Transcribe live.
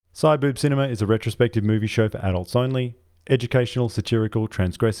Side Boob Cinema is a retrospective movie show for adults only. Educational, satirical,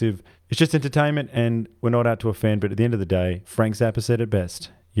 transgressive. It's just entertainment and we're not out to offend, but at the end of the day, Frank Zappa said it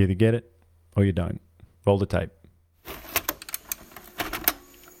best. You either get it or you don't. Roll the tape.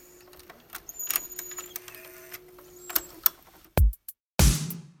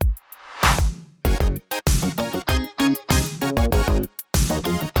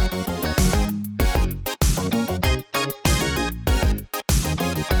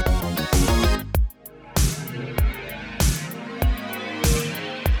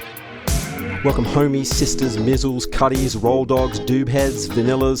 Welcome homies, sisters, mizzles, cutties, roll dogs, doob heads,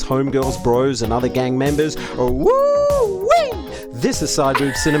 vanillas, homegirls, bros, and other gang members. Woo-wee! This is Side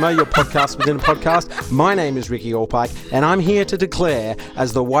Boob Cinema, your podcast within a podcast. My name is Ricky Allpike, and I'm here to declare,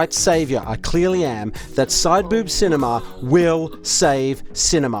 as the white saviour I clearly am, that Side Boob Cinema will save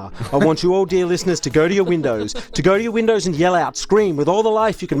cinema. I want you all, dear listeners, to go to your windows, and yell out, scream with all the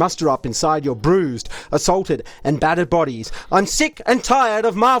life you can muster up inside your bruised, assaulted, and battered bodies. I'm sick and tired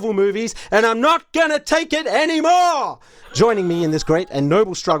of Marvel movies, and I'm not gonna take it anymore! Joining me in this great and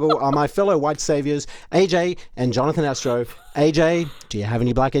noble struggle are my fellow white saviours, AJ and Jonathan Astro. AJ, do you have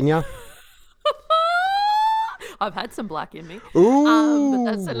any black in you? I've had some black in me. Ooh.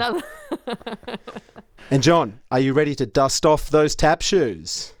 But that's another. And John, are you ready to dust off those tap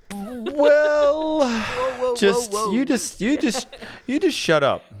shoes? Well, whoa. you just shut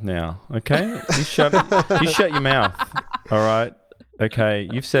up now, okay? You shut your mouth. All right. Okay,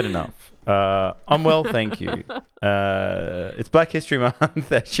 you've said enough. I'm well, thank you. It's Black History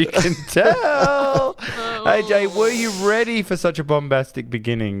Month, as you can tell. AJ, were you ready for such a bombastic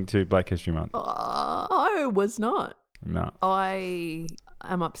beginning to Black History Month? I was not. No. I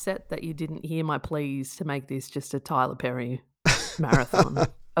am upset that you didn't hear my pleas to make this just a Tyler Perry marathon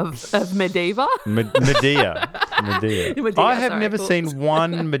of Medea. Medea. I have never cool. seen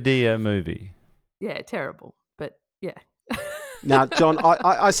one Medea movie. Yeah, terrible. But yeah. Now, John,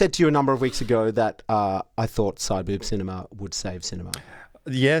 I said to you a number of weeks ago that I thought Side Boob Cinema would save cinema.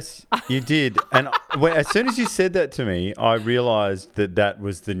 Yes, you did. And as soon as you said that to me, I realised that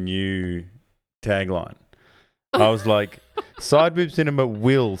was the new tagline. I was like, Side Boob Cinema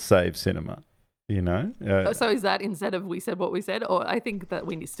will save cinema, you know? So is that instead of we said what we said? Or I think that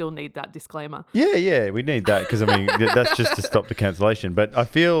we still need that disclaimer. Yeah, we need that because, I mean, that's just to stop the cancellation. But I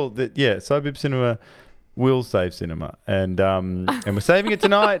feel that, Side Boob Cinema will save cinema, and we're saving it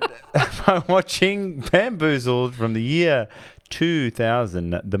tonight by watching Bamboozled from the year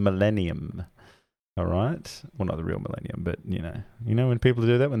 2000, the millennium. All right, well, not the real millennium, but you know when people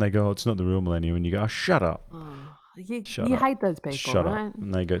do that, when they go, "Oh, it's not the real millennium," and you go, "Oh, shut up." You hate those people, Shut right? up.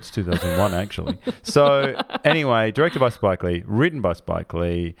 And they go, "It's 2001, actually." So anyway, directed by Spike Lee, written by Spike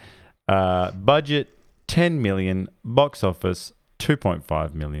Lee, budget 10 million, box office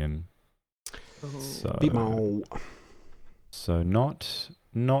 2.5 million. So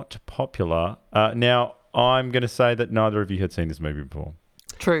not popular. Now, I'm going to say that neither of you had seen this movie before.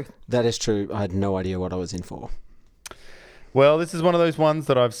 True. That is true. I had no idea what I was in for. Well, this is one of those ones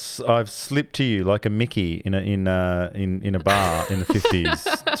that I've slipped to you like a Mickey in a bar in the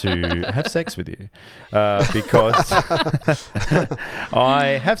 50s to have sex with you, because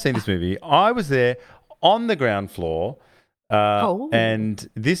I have seen this movie. I was there on the ground floor. And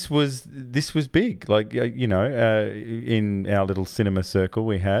this was big, like, in our little cinema circle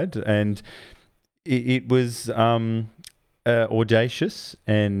we had, and it was audacious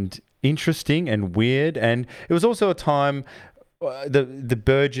and interesting and weird, and it was also a time, the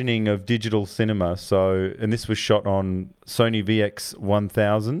burgeoning of digital cinema. So, and this was shot on Sony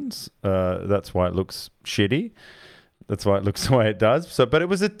VX1000s. That's why it looks shitty. That's why it looks the way it does. So, but it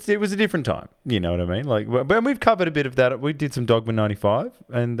was a different time. You know what I mean? Like, but we've covered a bit of that. We did some Dogma 95,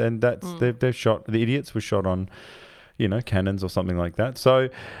 and that's they've shot. The Idiots was shot on, Canons or something like that. So,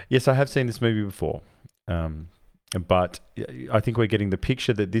 yes, I have seen this movie before, but I think we're getting the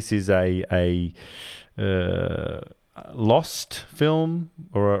picture that this is a lost film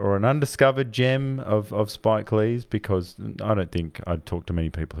or an undiscovered gem of Spike Lee's, because I don't think I'd talked to many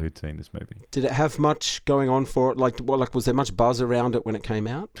people who'd seen this movie. Did it have much going on for it? Like was there much buzz around it when it came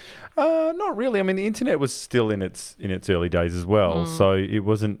out? Not really. I mean, the internet was still in its early days as well, so it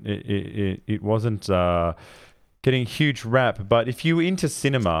wasn't getting a huge rap. But if you were into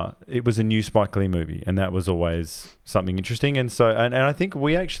cinema, it was a new Spike Lee movie, and that was always something interesting. And so, and I think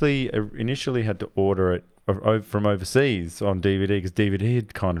we actually initially had to order it from overseas on DVD, because DVD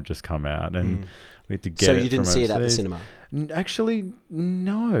had kind of just come out, and we had to get it. So you didn't see it at the cinema? Actually,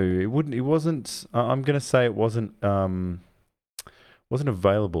 no. It wasn't. I'm going to say it wasn't wasn't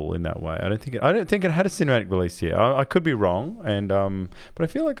available in that way. I don't think it had a cinematic release yet. I could be wrong, and but I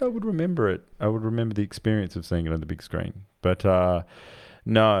feel like I would remember it. I would remember the experience of seeing it on the big screen. But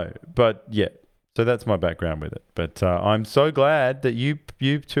no, but yeah. So that's my background with it. But I'm so glad that you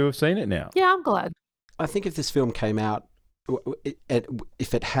two have seen it now. Yeah, I'm glad. I think if this film came out,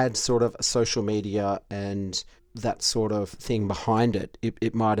 if it had sort of social media and that sort of thing behind it,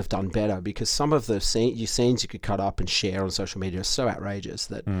 it might have done better, because some of the scenes you could cut up and share on social media are so outrageous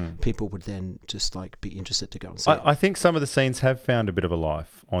that people would then just like be interested to go and see it. I think some of the scenes have found a bit of a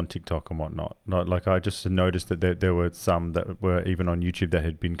life on TikTok and whatnot. Like I just noticed that there were some that were even on YouTube that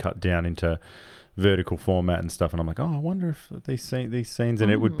had been cut down into vertical format and stuff, and I'm like, oh, I wonder if these scenes, and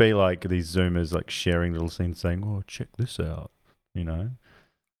it would be like these Zoomers like sharing little scenes saying, oh, check this out, you know.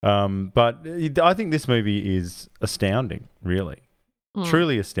 But I think this movie is astounding, really,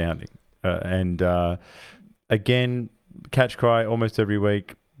 truly astounding. And again, catch cry almost every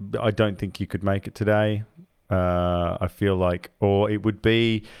week. I don't think you could make it today. I feel like, or it would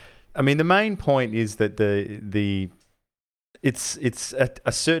be. I mean, the main point is that it's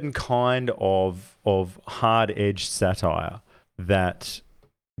a certain kind of hard-edged satire that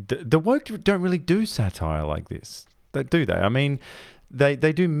the woke don't really do satire like this, do they? I mean, they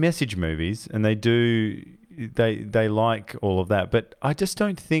do message movies and they like all of that, but I just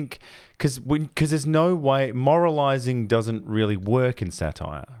don't think, because there's no way, moralizing doesn't really work in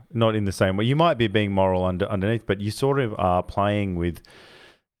satire, not in the same way. You might be being moral underneath, but you sort of are playing with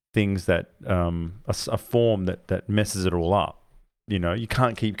things that a form that messes it all up. You know, you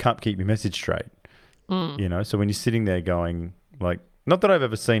can't keep your message straight. You know, so when you're sitting there going like, not that I've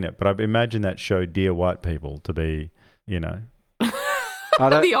ever seen it, but I imagine that show Dear White People to be, you know, I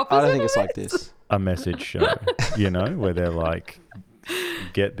don't think it's like this. A message show, you know, where they're like,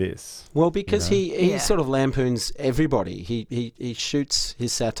 get this. Well, because he sort of lampoons everybody. He shoots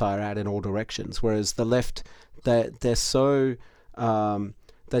his satire out in all directions, whereas the left, they're so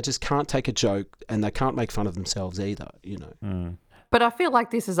they just can't take a joke and they can't make fun of themselves either, you know. But I feel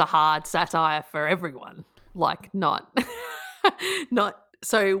like this is a hard satire for everyone. Like not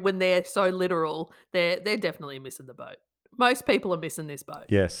so when they're so literal, they're definitely missing the boat. Most people are missing this boat.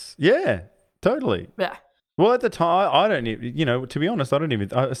 Yes. Yeah, totally. Yeah. Well, at the time, I don't even, you know, to be honest,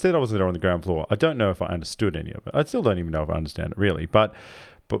 I said I wasn't there on the ground floor. I don't know if I understood any of it. I still don't even know if I understand it really. But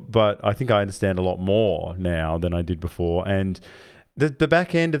I think I understand a lot more now than I did before. And the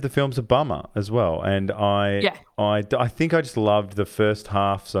back end of the film's a bummer as well. And I think I just loved the first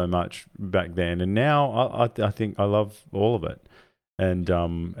half so much back then. And now I think I love all of it. And,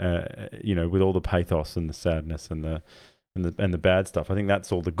 you know, with all the pathos and the sadness and the bad stuff. I think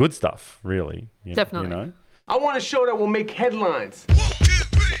that's all the good stuff, really. Definitely. You know? I want a show that will make headlines.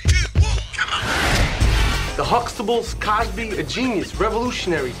 The Huxtables, Cosby, a genius,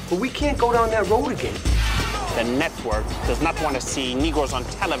 revolutionary. But we can't go down that road again. The network does not want to see Negroes on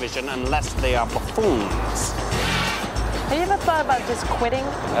television unless they are buffoons. Have you ever thought about just quitting?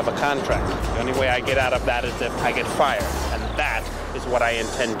 I have a contract. The only way I get out of that is if I get fired. And that is what I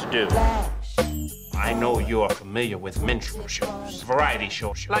intend to do. I know you are familiar with minstrel shows, variety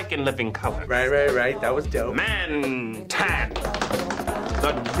shows, like In Living Color. Right. That was dope. Man Tan,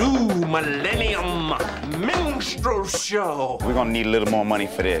 the new millennium minstrel show. We're gonna need a little more money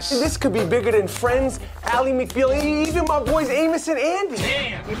for this. This could be bigger than Friends, Ally McBeal, even my boys Amos and Andy.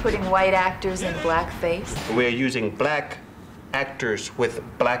 Damn. You're putting white actors in blackface? We're using black actors with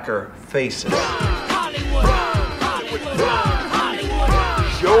blacker faces. Hollywood.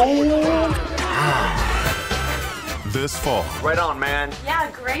 Yo. This fall. Right on, man. Yeah,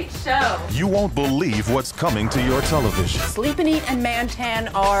 great show. You won't believe what's coming to your television. Sleep and Eat and Mantan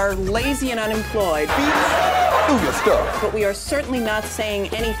are lazy and unemployed. Do your stuff. But we are certainly not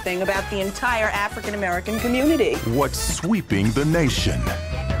saying anything about the entire African American community. What's sweeping the nation.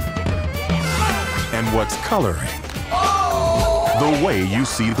 And what's coloring the way you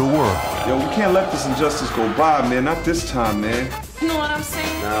see the world. Yo, we can't let this injustice go by, man. Not this time, man. You know what I'm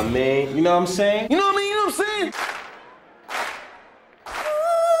saying? Nah, man. You know what I'm saying? You know what I mean? You know what I'm saying?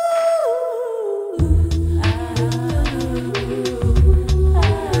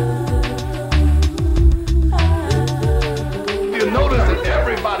 You notice that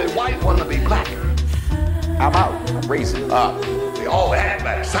everybody white want to be black. How about raising up? They all act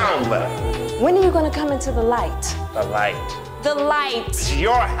better, sound better. When are you going to come into the light? The light. The light.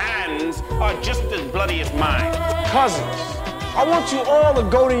 Your hands are just as bloody as mine. Cousins, I want you all to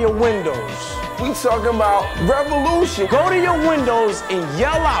go to your windows. We talking about revolution. Go to your windows and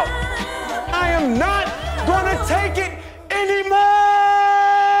yell out, I am not gonna take it anymore!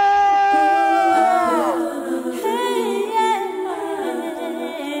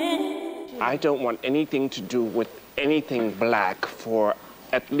 I don't want anything to do with anything black for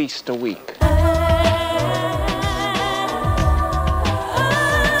at least a week.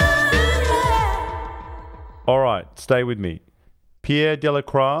 All right, stay with me. Pierre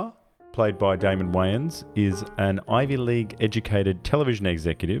Delacroix, played by Damon Wayans, is an Ivy League-educated television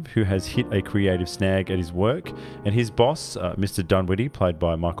executive who has hit a creative snag at his work, and his boss, Mr. Dunwity, played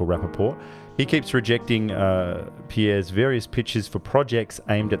by Michael Rappaport, he keeps rejecting Pierre's various pitches for projects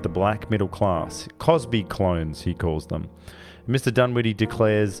aimed at the black middle class. Cosby clones, he calls them. Mr. Dunwity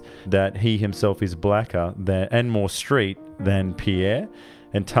declares that he himself is blacker and more street than Pierre,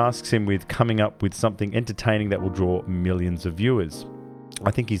 and tasks him with coming up with something entertaining that will draw millions of viewers.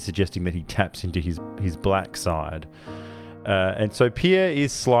 I think he's suggesting that he taps into his black side. And so Pierre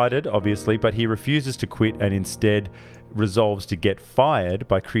is slighted, obviously, but he refuses to quit and instead resolves to get fired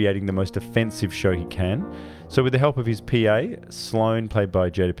by creating the most offensive show he can. So with the help of his PA, Sloane, played by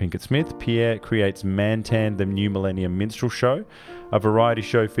Jada Pinkett Smith, Pierre creates Mantan, the New Millennium Minstrel Show, a variety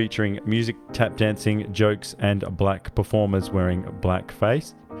show featuring music, tap dancing, jokes, and black performers wearing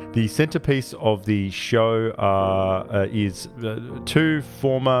blackface. The centerpiece of the show is two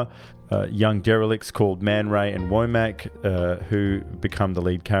former young derelicts called Man Ray and Womack, who become the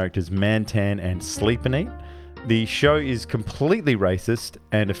lead characters Mantan and Sleep and Eat. The show is completely racist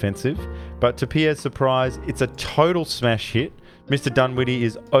and offensive, but to Pierre's surprise, it's a total smash hit. Mr. Dunwity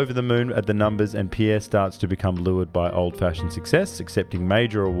is over the moon at the numbers, and Pierre starts to become lured by old-fashioned success, accepting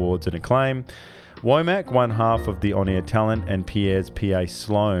major awards and acclaim. Womack, one half of the on-air talent, and Pierre's PA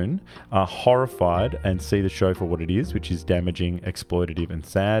Sloane are horrified and see the show for what it is, which is damaging, exploitative, and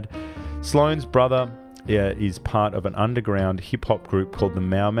sad. Sloane's brother is part of an underground hip-hop group called the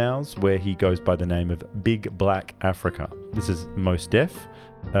Mau Mau's, where he goes by the name of Big Black Africa. This is Mos Def.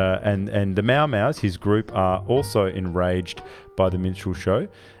 And the Mau Mau's, his group, are also enraged by the minstrel show,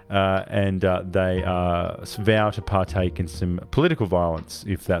 and they vow to partake in some political violence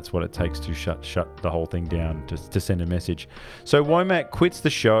if that's what it takes to shut the whole thing down, to send a message. So Womack quits the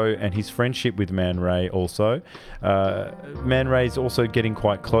show, and his friendship with Man Ray also. Man Ray's also getting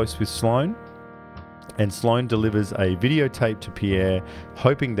quite close with Sloane. And Sloane delivers a videotape to Pierre,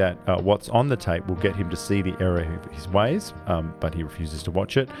 hoping that what's on the tape will get him to see the error of his ways, but he refuses to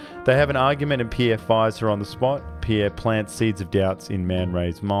watch it. They have an argument and Pierre fires her on the spot. Pierre plants seeds of doubts in Man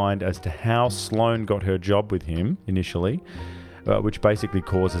Ray's mind as to how Sloane got her job with him initially, which basically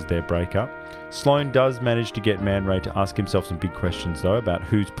causes their breakup. Sloane does manage to get Man Ray to ask himself some big questions, though, about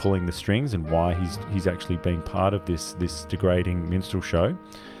who's pulling the strings and why he's actually being part of this degrading minstrel show.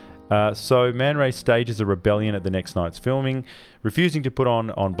 So Man Ray stages a rebellion at the next night's filming, refusing to put on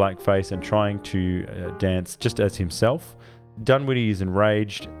blackface and trying to dance just as himself. Dunwity is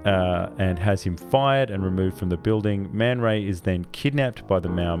enraged and has him fired and removed from the building. Man Ray is then kidnapped by the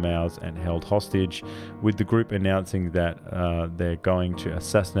Mau Mau's and held hostage, with the group announcing that they're going to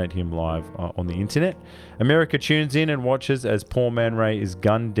assassinate him live on the internet. America tunes in and watches as poor Man Ray is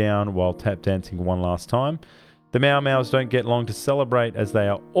gunned down while tap dancing one last time. The Mau Mau's don't get long to celebrate, as they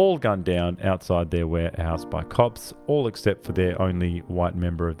are all gunned down outside their warehouse by cops, all except for their only white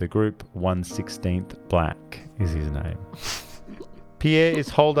member of the group. 1/16th Black is his name. Pierre is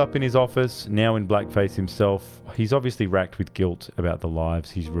holed up in his office, now in blackface himself. He's obviously racked with guilt about the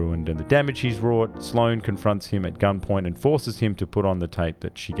lives he's ruined and the damage he's wrought. Sloane confronts him at gunpoint and forces him to put on the tape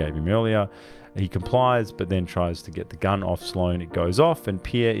that she gave him earlier. He complies, but then tries to get the gun off Sloane. It goes off, and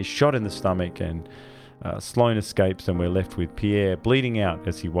Pierre is shot in the stomach, and Sloane escapes, and we're left with Pierre bleeding out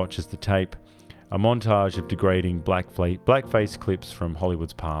as he watches the tape. A montage of degrading blackface clips from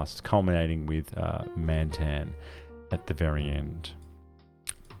Hollywood's past, culminating with Mantan at the very end.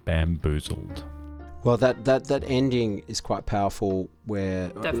 Bamboozled. Well, that ending is quite powerful, where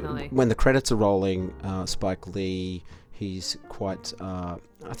Definitely. When the credits are rolling, Spike Lee, he's quite, I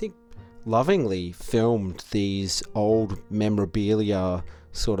think, lovingly filmed these old memorabilia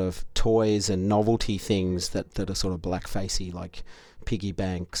sort of toys and novelty things that are sort of blackfacey, like piggy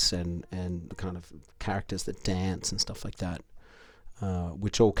banks and the kind of characters that dance and stuff like that,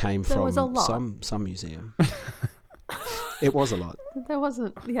 which all came from some museum. It was a lot. There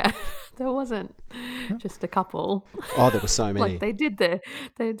wasn't just a couple. Oh, there were so many. Like they did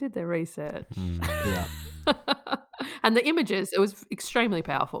their research. Yeah. And the images, it was extremely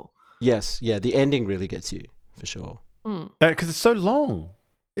powerful. Yes, yeah, the ending really gets you, for sure. Because it's so long.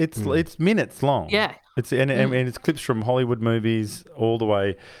 It's minutes long. Yeah. And it's clips from Hollywood movies all the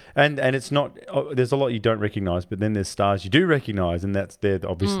way, and it's not. There's a lot you don't recognize, but then there's stars you do recognize, and they're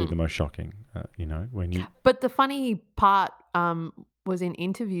obviously the most shocking. When you. But the funny part was in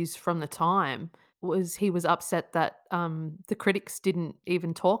interviews from the time, was he was upset that the critics didn't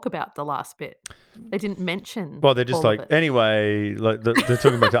even talk about the last bit. They didn't mention. Well, they're just all of like, it. anyway, like they're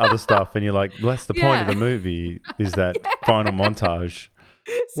talking about other stuff, and you're like, well, that's the point of the movie is that final montage.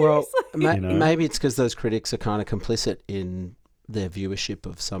 Well, Seriously. maybe it's because those critics are kind of complicit in their viewership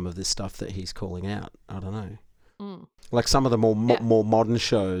of some of this stuff that he's calling out. I don't know. Like some of the more modern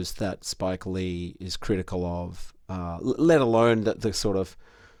shows that Spike Lee is critical of, let alone the sort of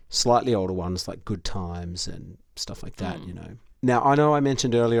slightly older ones like Good Times and stuff like that, you know. Now, I know I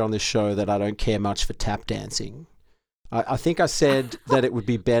mentioned earlier on this show that I don't care much for tap dancing. I think I said that it would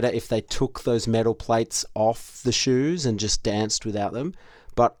be better if they took those metal plates off the shoes and just danced without them.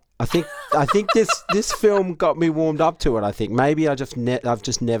 But I think this film got me warmed up to it. I think maybe I've just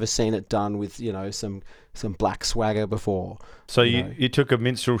never seen it done with, you know, some black swagger before. So you took a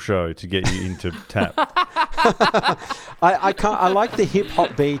minstrel show to get you into tap. I like the hip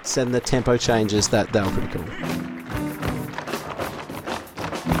hop beats and the tempo changes. That were pretty cool.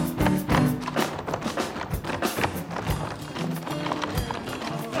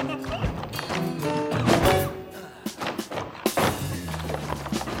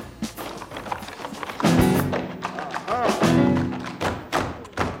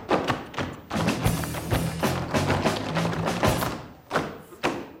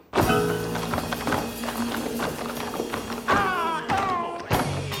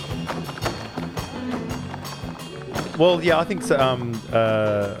 Well, yeah, I think so.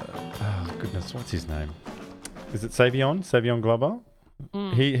 Oh goodness, what's his name? Is it Savion Glover?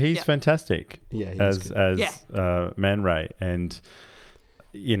 He's fantastic. Yeah, as Man Ray, and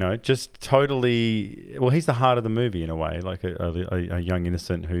you know, just totally. Well, he's the heart of the movie in a way, like a young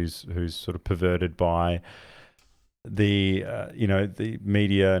innocent who's sort of perverted by the the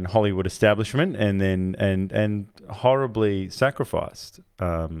media and Hollywood establishment, and then and horribly sacrificed.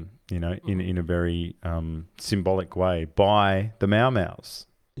 In a very symbolic way by the Mau Mau's.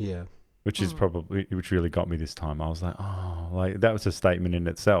 Yeah. Which really got me this time. I was like, oh, like that was a statement in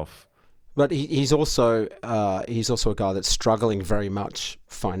itself. But he's also a guy that's struggling very much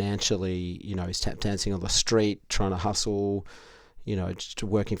financially. You know, he's tap dancing on the street, trying to hustle, you know, just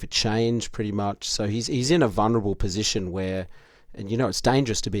working for change pretty much. So he's in a vulnerable position where, and you know, it's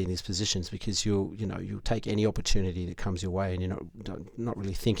dangerous to be in these positions because you'll take any opportunity that comes your way, and you're not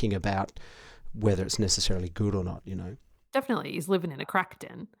really thinking about whether it's necessarily good or not, you know. Definitely, he's living in a crack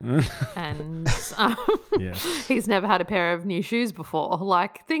den, and he's never had a pair of new shoes before.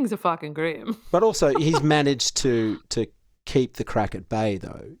 Like, things are fucking grim. But also, he's managed to keep the crack at bay,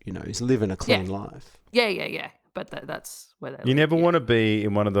 though. You know, he's living a clean life. Yeah. But that's where they You never want to be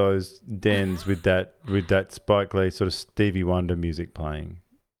in one of those dens with that Spike Lee sort of Stevie Wonder music playing.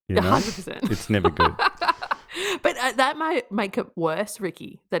 You know? 100%. It's never good. But that might make it worse,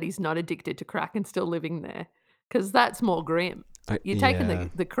 Ricky, that he's not addicted to crack and still living there, because that's more grim. You're taking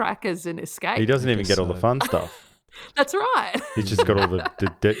the crack as an escape. He doesn't even get all the fun stuff. That's right. He's just got all the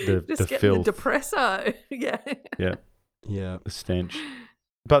filth. The depresso. Yeah. The stench.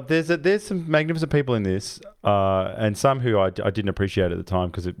 But there's some magnificent people in this, and some who I didn't appreciate at the time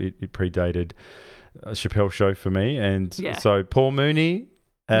because it predated a Chappelle Show for me. And so Paul Mooney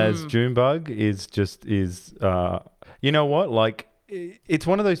as Junebug is you know what? Like, it's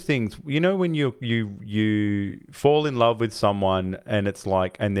one of those things, you know, when you fall in love with someone and it's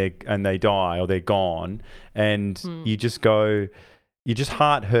like, and they die or they're gone, and you just go, your just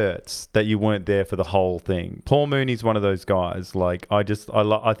heart hurts that you weren't there for the whole thing. Paul Mooney's one of those guys. Like, I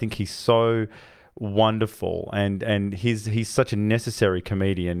think he's so wonderful, and he's such a necessary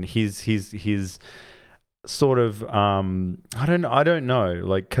comedian. His sort of I don't know,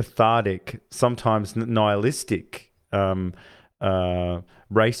 like cathartic, sometimes nihilistic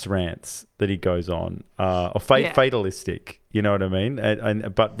race rants that he goes on, or fatalistic. You know what I mean?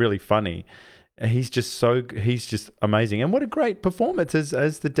 And but really funny. He's just amazing, and what a great performance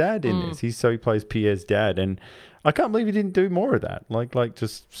as the dad in this. He plays Pierre's dad, and I can't believe he didn't do more of that, like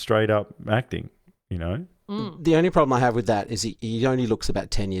just straight up acting, you know. The only problem I have with that is he only looks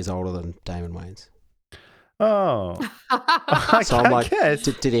about 10 years older than Damon Wayans. Oh, so I'm like,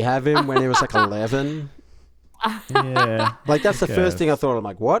 did he have him when he was like 11? Yeah, like that's the first thing I thought. I'm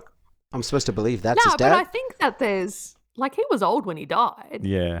like, what? I'm supposed to believe that's his dad? No, but I think that there's he was old when he died.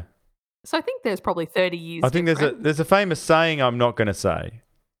 Yeah. So I think there's probly 30 years. I think there's a famous saying I'm not going to say.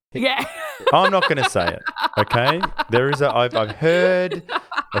 Yeah. I'm not going to say it. Okay. I've heard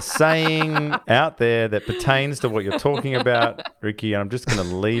a saying out there that pertains to what you're talking about, Ricky, and I'm just going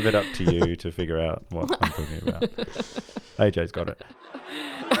to leave it up to you to figure out what I'm talking about. AJ's got it.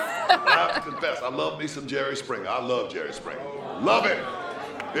 I have to confess, I love me some Jerry Springer. I love Jerry Springer. Love it.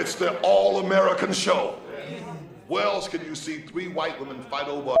 It's the all-American show. Where else can you see 3 white women fight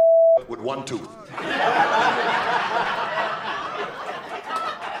over with 1 tooth?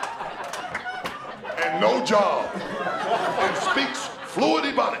 And no job. And speaks fluent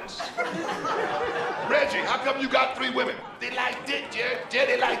Ebonics. Reggie, how come you got 3 women? They like dick, Jerry.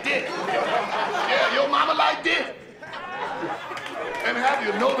 Jerry, they like dick. Yeah, your mama like dick. And have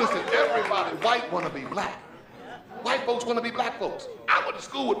you noticed that everybody white want to be black? White folks want to be black folks. I went to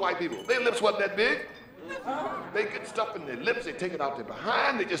school with white people. Their lips wasn't that big. They get stuff in their lips, they take it out their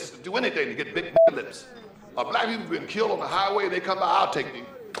behind, they just do anything to get big lips. Black people been killed on the highway, they come by, I'll take these.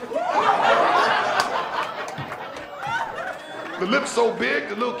 The lips so big,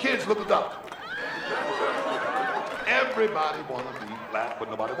 the little kids look it up. Everybody want to be black, but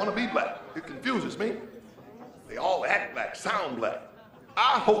nobody want to be black. It confuses me. They all act black, sound black.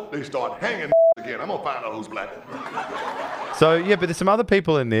 I hope they start hanging again. I'm gonna find out who's black. So yeah, but there's some other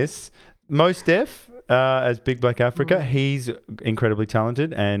people in this. Mos Def as Big Black Africa, he's incredibly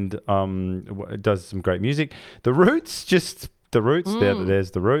talented and does some great music. The Roots, there's the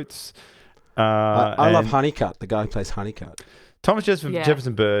Roots. I love Honeycutt, the guy who plays Honeycutt. Thomas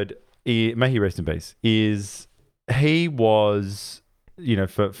Jefferson Bird, may he rest in peace, he was,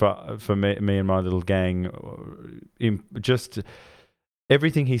 for me and my little gang, just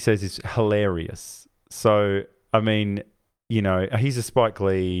everything he says is hilarious. So, I mean, he's a Spike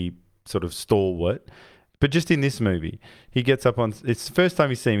Lee sort of stalwart. But just in this movie, he gets up on. It's the first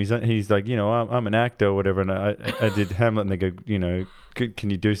time you see him. He's like, I'm an actor or whatever, and I did Hamlet, and they go, can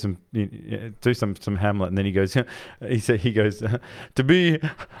you do some Hamlet? And then he goes, he goes, to be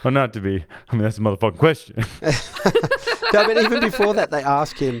or not to be. I mean, that's a motherfucking question. No, but even before that, they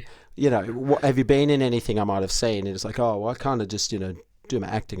ask him, have you been in anything I might have seen? And it's like, oh, well, I kind of just, do my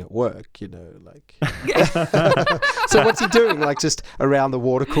acting at work, like. So what's he doing? Like just around the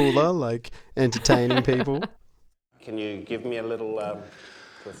water cooler, like entertaining people? Can you give me a little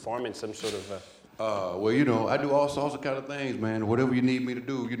performance, some sort of... Well, I do all sorts of kind of things, man. Whatever you need me to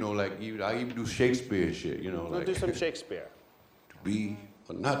do, I even do Shakespeare shit, We'll do some Shakespeare. To be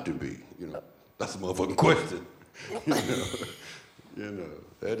or not to be, that's a motherfucking question.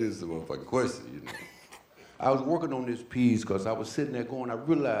 That is the motherfucking question, I was working on this piece because I was sitting there going, I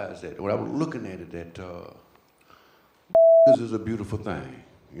realized that when I was looking at it, that this is a beautiful thing,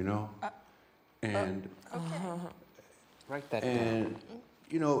 And write that down. And,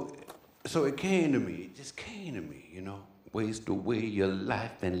 so it came to me, it just came to me, waste away your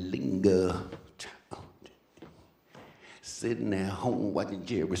life and linger. Sitting at home watching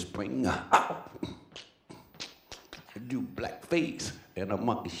Jerry Springer. Do blackface and a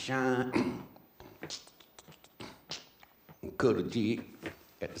monkey shine. Cut a jig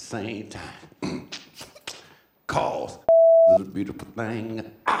at the same time. Cause this is a beautiful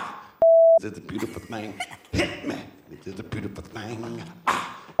thing. This is a beautiful thing. Hit me. This is a beautiful thing.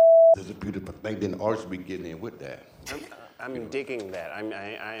 This is a beautiful thing. Then the artist be getting in with that. I'm digging that.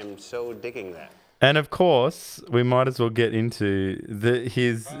 I am so digging that. And of course, we might as well get into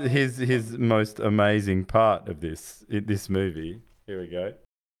his most amazing part of this movie. Here we go.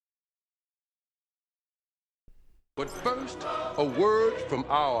 But first, a word from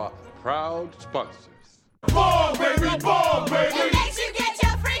our proud sponsors. Ball, baby, ball, baby. It makes you get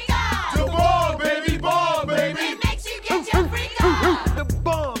your freak on. The ball, baby. It makes you get your freak on. The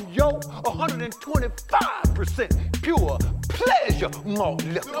bomb, yo, 125% pure pleasure malt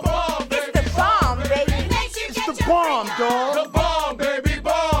liquor. The bomb, baby. It's the bomb, baby. It makes you get the your bomb, freak dog. The bomb,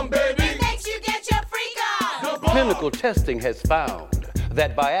 baby. It makes you get your freak on. Clinical testing has found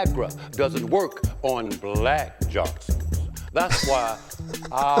that Viagra doesn't work on black Johnsons. That's why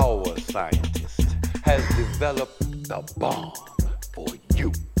our scientist has developed the bomb for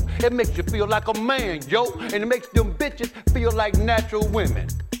you. It makes you feel like a man, yo, and it makes them bitches feel like natural women.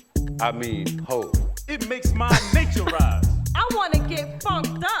 I mean, hoes. It makes my nature rise. I want to get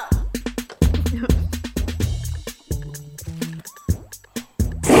funked up.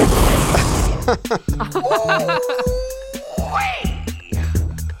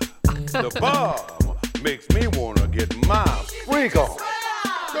 The bomb makes me want to get my freak on.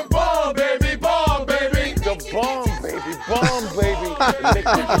 The bomb, baby. The bomb, baby. It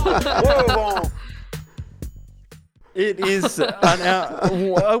makes me swerve on. It is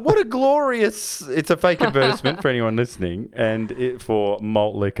what a glorious! It's a fake advertisement for anyone listening, and for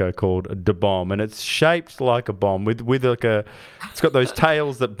malt liquor called Da Bomb, and it's shaped like a bomb with like a. It's got those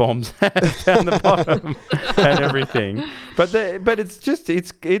tails that bombs have down the bottom and everything. But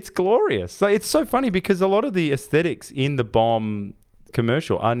it's glorious. Like, it's so funny because a lot of the aesthetics in the bomb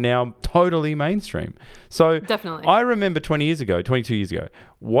commercial are now totally mainstream. So Definitely. I remember 22 years ago,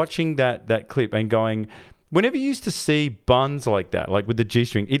 watching that clip and going, whenever you used to see buns like that, like with the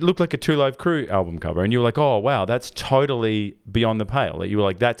G-string, it looked like a Two Live Crew album cover. And you were like, oh, wow, that's totally beyond the pale. You were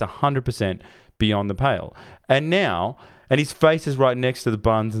like, that's 100% beyond the pale. And now, and his face is right next to the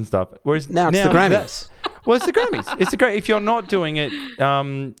buns and stuff. Whereas Now it's the Grammys. Well, it's the Grammys. It's the great. If you're not doing it,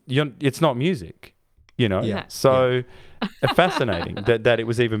 it's not music, you know. Yeah. So fascinating that it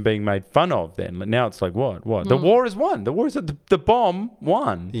was even being made fun of then. But now it's like what? The war is won. The war is the bomb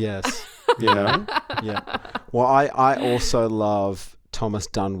won. Yes. You know. Yeah. Well, I also love Thomas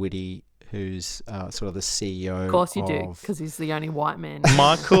Dunwitty, who's sort of the CEO. Of course you do, because he's the only white man.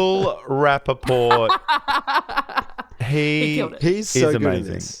 Michael Rappaport. He killed it. He's so is good amazing.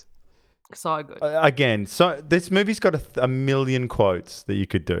 in this. So good. Again, so this movie's got a million quotes that you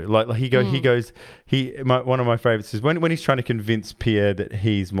could do. Like he goes, one of my favorites is when he's trying to convince Pierre that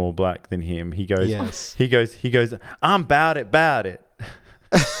he's more black than him. He goes, Yes. he goes, I'm bout it.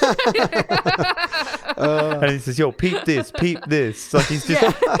 And he says, yo, peep this. Like he's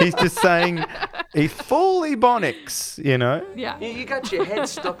just saying, he's full Ebonics, you know? Yeah. You got your head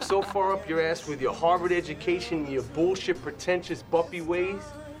stuck so far up your ass with your Harvard education and your bullshit, pretentious, buppy ways.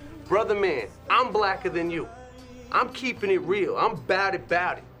 Brother man, I'm blacker than you. I'm keeping it real. I'm bout it.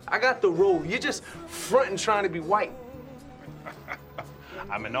 I got the robe. You're just fronting trying to be white.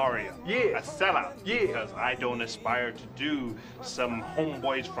 I'm an Oreo. Yeah. A sellout. Yeah. Because I don't aspire to do some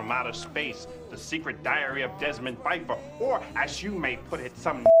homeboys from outer space, the secret diary of Desmond Viper, or as you may put it,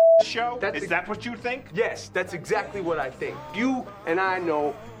 some show. Is that what you think? Yes, that's exactly what I think. You and I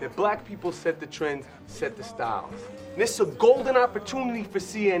know that black people set the trends, set the styles. And this is a golden opportunity for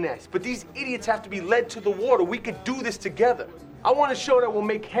CNS, but these idiots have to be led to the water. We could do this together. I want a show that will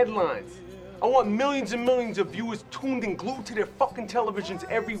make headlines. I want millions and millions of viewers tuned and glued to their fucking televisions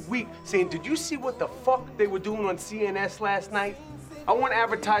every week saying, did you see what the fuck they were doing on CNS last night? I want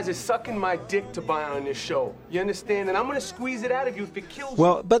advertisers sucking my dick to buy on this show. You understand? And I'm gonna squeeze it out of you if it kills you.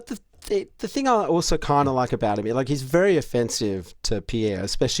 Well, but the thing I also kind of like about him, like he's very offensive to Pierre,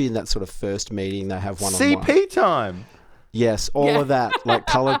 especially in that sort of first meeting they have one-on-one. CP time. Yes, all of that, like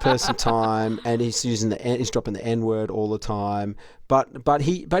coloured person time, and he's he's dropping the N-word all the time. But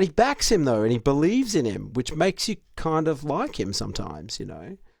he backs him though, and he believes in him, which makes you kind of like him sometimes, you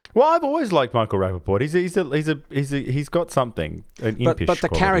know. Well, I've always liked Michael Rappaport. He's got something, an impish but the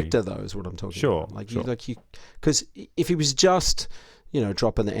quality. character though is what I'm talking about. Sure. Because if he was just, you know,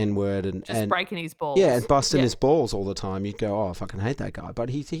 dropping the N-word and breaking his balls. Yeah, and busting his balls all the time, you'd go, oh, I fucking hate that guy. But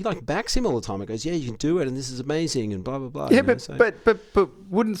he like backs him all the time and goes, yeah, you can do it, and this is amazing, and blah blah blah. Yeah, but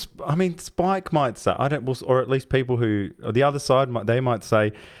wouldn't, I mean, Spike might say, or at least people who or the other side might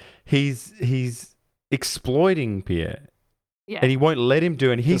say he's exploiting Pierre. Yeah. And he won't let him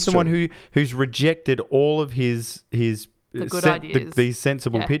do it. And he's That's the one true. who's rejected all of his The good ideas. these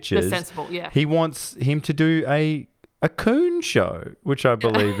sensible pitches. The sensible, yeah. He wants him to do a coon show, which I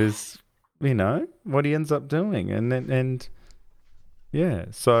believe is, you know, what he ends up doing. And yeah.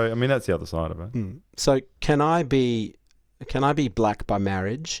 So I mean that's the other side of it. So can I be black by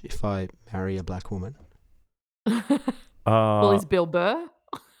marriage if I marry a black woman? Well, is Bill Burr?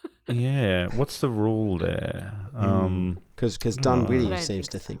 Yeah. What's the rule there? Because Dunwitty seems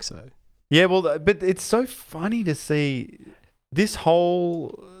to think so. Yeah, well, but it's so funny to see this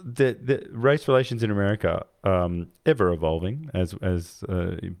whole the race relations in America ever evolving as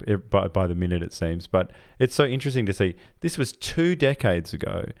by the minute it seems. But it's so interesting to see. This was 2 decades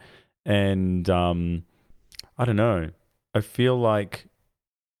ago, and I don't know. I feel like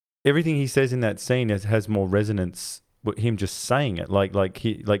everything he says in that scene has more resonance with him just saying it.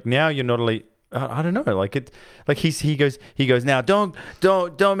 Like now you're not only. I don't know, he goes now. Don't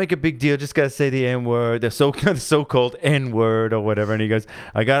make a big deal. Just gotta say the N-word, the so-called N-word or whatever. And he goes,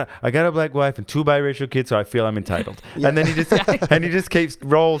 I got a black wife and 2 biracial kids, so I feel I'm entitled. And then he just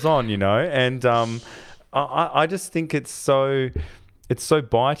rolls on, you know. And I just think it's so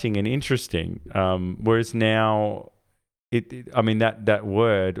biting and interesting. Whereas now, that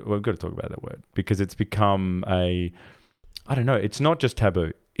word. We've got to talk about that word because it's become I don't know. It's not just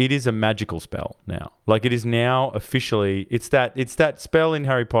taboo. It is a magical spell now. Like it is now officially. It's that spell in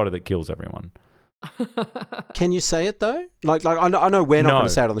Harry Potter that kills everyone. Can you say it though? Like I know we're not going to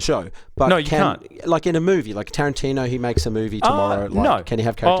say it on the show, but no, you can't. Like in a movie, like Tarantino, he makes a movie tomorrow. No, can he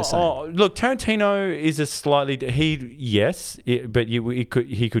have characters say it? Look, Tarantino is a slightly but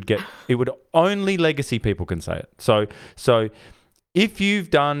he could get it. Would only legacy people can say it. So. If you've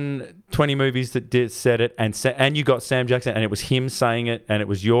done 20 movies that said it and you got Sam Jackson and it was him saying it and it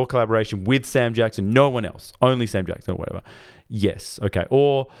was your collaboration with Sam Jackson, no one else, only Sam Jackson or whatever, yes, okay.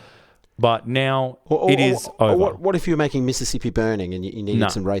 But now it is or over. what if you were making Mississippi Burning and you needed No.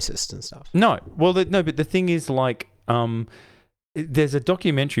 some racists and stuff? No, well, no, but the thing is, like, there's a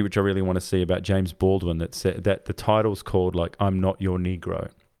documentary which I really want to see about James Baldwin that said that the title's called like "I'm Not Your Negro."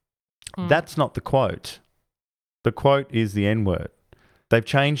 That's not the quote. The quote is the N-word. They've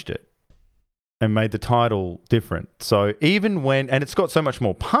changed it and made the title different. So even when, and it's got so much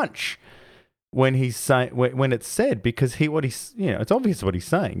more punch when he's saying when it's said, because it's obvious what he's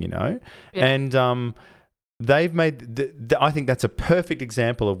saying, Yeah. And they've made I think that's a perfect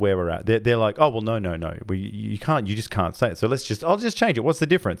example of where we're at. They're like, oh well, no, you just can't say it. So I'll just change it. What's the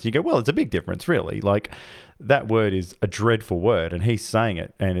difference? You go, well, it's a big difference, really. Like that word is a dreadful word, and he's saying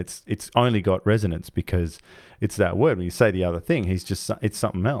it, and it's only got resonance because it's that word. When you say the other thing, it's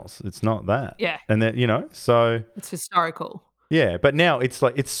something else. It's not that. Yeah. And then so it's historical. Yeah, but now it's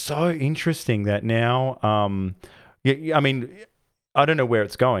like it's so interesting that now, I mean, I don't know where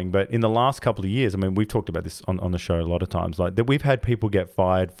it's going, but in the last couple of years, I mean, we've talked about this on the show a lot of times, like that we've had people get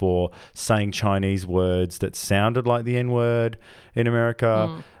fired for saying Chinese words that sounded like the N-word in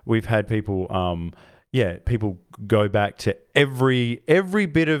America. We've had people, people go back to every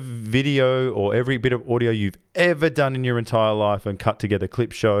bit of video or every bit of audio you've ever done in your entire life and cut together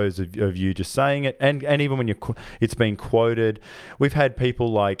clip shows of you just saying it, and even when it's been quoted. We've had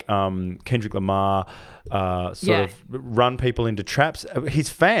people like Kendrick Lamar of run people into traps. His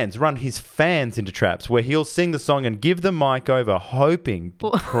fans run his fans into traps where he'll sing the song and give the mic over, hoping,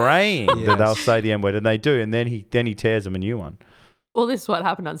 praying that they'll say the N-word, and they do, and then he tears them a new one. Well, this is what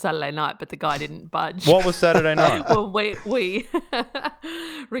happened on Saturday night, but the guy didn't budge. What was Saturday night? Well, we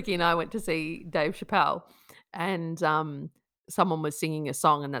Ricky and I went to see Dave Chappelle, and someone was singing a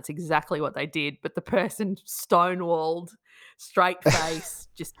song, and that's exactly what they did. But the person stonewalled, straight face,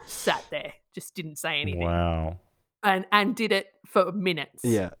 just sat there, just didn't say anything. Wow. And did it for minutes.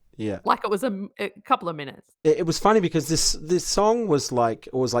 Yeah. Like it was a couple of minutes. It was funny because this song was like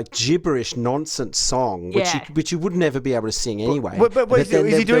gibberish nonsense song, which you would never be able to sing anyway. But is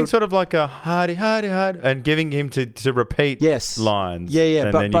he doing sort of like a hardy and giving him to repeat lines? Yeah.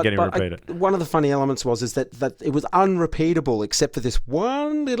 And then you get him to repeat it. One of the funny elements is that it was unrepeatable except for this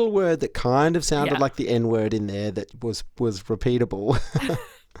one little word that kind of sounded like the N-word in there that was repeatable.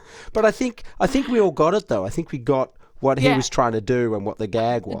 But I think we all got it though. I think we got what he was trying to do and what the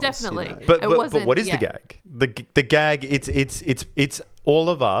gag was. Definitely. But what is the gag? The gag, it's all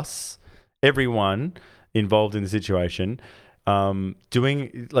of us, everyone involved in the situation,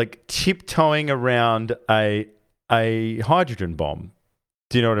 doing like tiptoeing around a hydrogen bomb.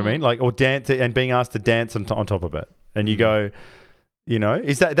 Do you know what I mean? Like, or dance and being asked to dance on top of it. And you go,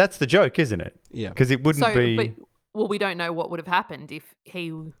 is that's the joke, isn't it? Yeah. Because it wouldn't be. Well, we don't know what would have happened if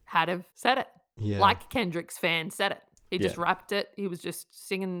he had have said it. Yeah. Like Kendrick's fan said it. He just rapped it. He was just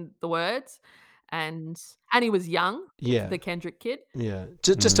singing the words, and he was young. Yeah, the Kendrick kid. Yeah,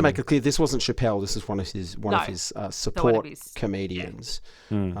 just to make it clear, this wasn't Chappelle. This is one of his support comedians.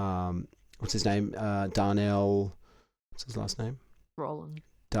 Yeah. What's his name? Darnell. What's his last name?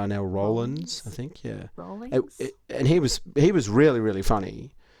 Darnell Rollins, I think. Yeah. Rollins. And he was really, really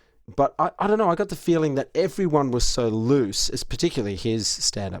funny. But I don't know, I got the feeling that everyone was so loose, it's particularly his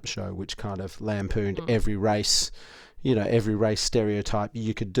stand-up show, which kind of lampooned every race, every race stereotype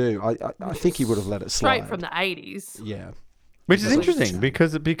you could do. I think he would have let it slide. Straight from the 80s. Yeah. Which is interesting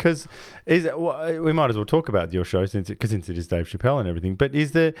because we might as well talk about your show since it is Dave Chappelle and everything. But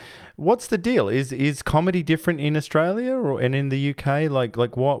what's the deal? Is comedy different in Australia and in the UK?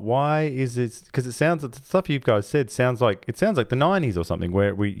 Like what? Why is it? Because it sounds the stuff you guys said sounds like the 90s or something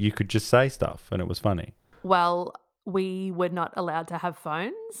where you could just say stuff and it was funny. Well, we were not allowed to have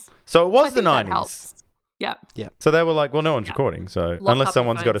phones, so it was the 90s. Yeah. So they were like, well, no one's recording, so unless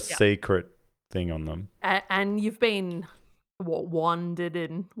someone's got a secret thing on them. And you've been wandered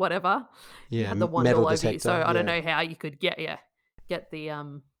and whatever. Yeah, you had the wand metal all over detector, you, so I don't know how you could get the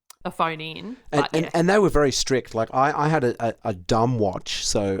a phone in. And they were very strict. Like I had a dumb watch,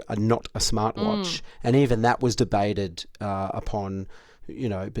 so not a smart watch, and even that was debated upon,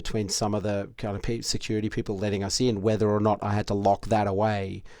 between some of the kind of security people letting us in, whether or not I had to lock that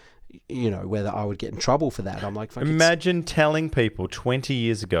away. Whether I would get in trouble for that. I'm like, imagine telling people 20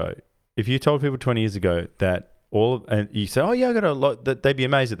 years ago, if you told people 20 years ago that and you say, oh yeah, I got a lot, that they'd be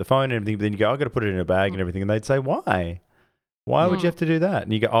amazed at the phone and everything, but then you go, I got to put it in a bag and everything, and they'd say, why would you have to do that?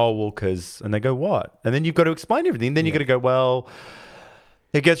 And you go, oh well, because, and they go, what? And then you've got to explain everything. Then you got to go, well,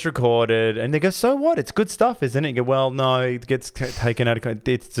 it gets recorded, and they go, so what? It's good stuff, isn't it? You go, well, no, it gets taken out of,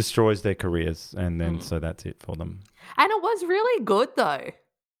 it destroys their careers, and then so that's it for them. And it was really good though.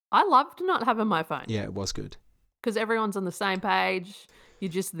 I loved not having my phone. Yeah, it was good. because everyone's on the same page. You're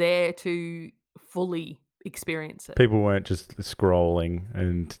just there to fully experience it. People weren't just scrolling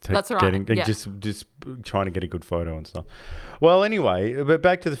and That's right, getting and yeah. just trying to get a good photo and stuff. Well, anyway, but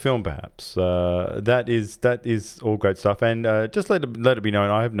back to the film, perhaps. That is all great stuff, and just let it be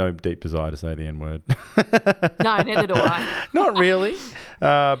known, I have no deep desire to say the N word. No, neither do I. Not really.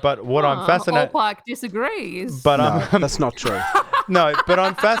 But what I'm fascinated. All Park disagrees. But No, that's not true. No, but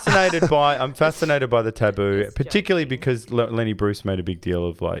I'm fascinated by the taboo, particularly because Lenny Bruce made a big deal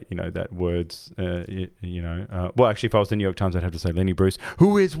of that words. Well, actually, if I was the New York Times, I'd have to say Lenny Bruce,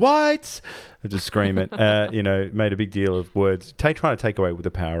 who is white. I'd just scream it. Made a big deal of words, trying to take away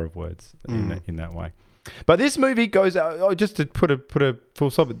the power of words in that way. But this movie goes out, just to put a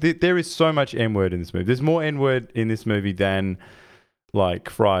full stop. There is so much N word in this movie. There's more N word in this movie than like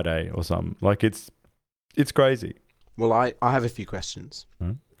Friday or something. Like it's crazy. Well, I have a few questions.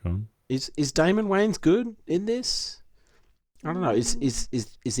 Go on. Is Damon Wayans good in this? I don't know. Is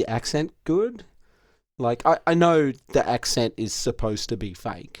the accent good? Like I know the accent is supposed to be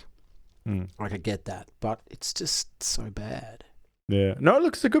fake. Like I get that, but it's just so bad. Yeah. No,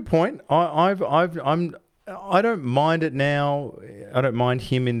 look, it's a good point. I don't mind it now. I don't mind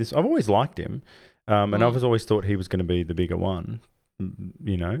him in this. I've always liked him, and I've always thought he was going to be the bigger one.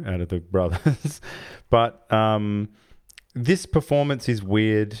 Out of the brothers, but this performance is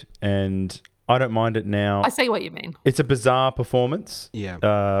weird, and I don't mind it now. I see what you mean. It's a bizarre performance.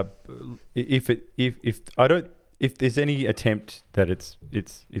 Yeah. If there's any attempt that it's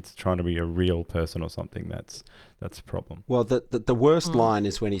trying to be a real person or something, that's a problem. Well, the worst line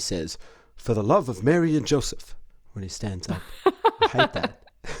is when he says, "For the love of Mary and Joseph," when he stands up. I hate that.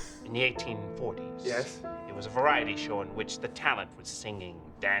 In the 1840s, Yes? it was a variety show in which the talent was singing,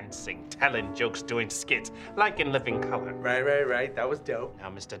 dancing, telling jokes, doing skits, like in Living Color. Right. That was dope. Now,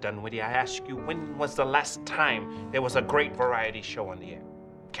 Mr. Dunwitty, I ask you, when was the last time there was a great variety show on the air?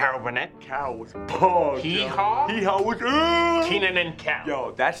 Carol Burnett? Carol was bugged. Hee-haw? Hee-haw was... Keenan and Cal.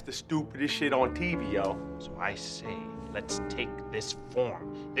 Yo, that's the stupidest shit on TV, yo. So I say, let's take this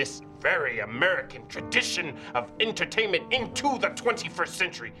form, this very American tradition of entertainment into the 21st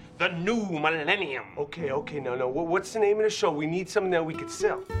century, the new millennium. Okay, no. What's the name of the show? We need something that we could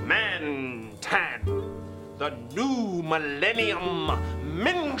sell. Man-Tan, the new millennium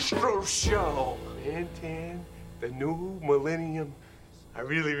minstrel show. Man-Tan, the new millennium. I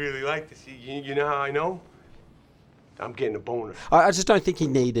really, really like this. You know how I know? I'm getting a boner. I just don't think he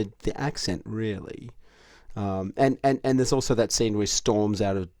needed the accent, really. And there's also that scene where he storms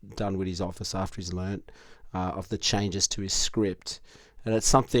out of Dunwitty's office after he's learnt of the changes to his script. And it's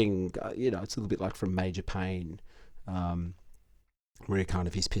something, it's a little bit like from Major Payne, where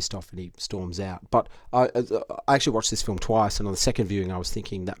he's pissed off and he storms out. But I actually watched this film twice, and on the second viewing I was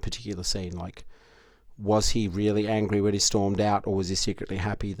thinking that particular scene, like, was he really angry when he stormed out, or was he secretly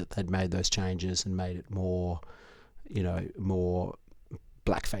happy that they'd made those changes and made it more, more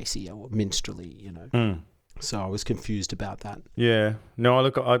blackfacey or minstrelly, So I was confused about that. Yeah. No,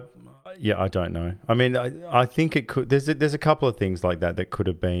 look, I don't know. I mean, I think it could. There's a couple of things like that could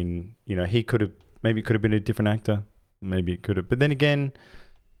have been. He could have been a different actor. Maybe it could have. But then again,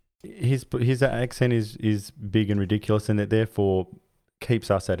 his accent is big and ridiculous, and it therefore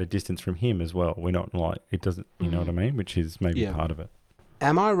keeps us at a distance from him as well. We're not like, it doesn't. You know what I mean? Which is maybe part of it.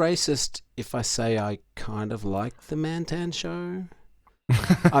 Am I racist if I say I kind of like the Man-Tan show?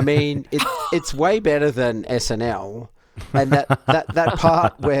 I mean, it's way better than SNL, and that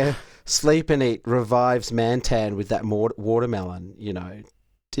part where Sleep and Eat revives Man-Tan with that watermelon,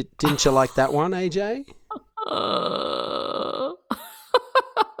 didn't you like that one, AJ?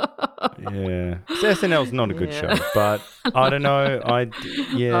 Yeah, SNL's not a good show, but I don't know. I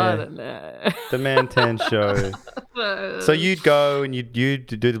don't know. The Man-Tan show. So you'd go and you'd do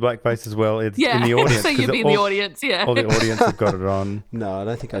the blackface as well. It's in the audience. So you'd be in the audience, yeah. All the audience have got it on. No, I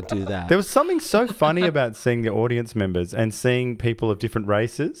don't think I'd do that. There was something so funny about seeing the audience members and seeing people of different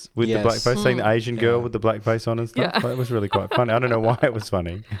races with the blackface, seeing the Asian girl with the blackface on and stuff. That was really quite funny. I don't know why it was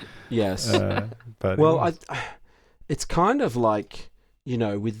funny. Yes. But well, it's kind of like,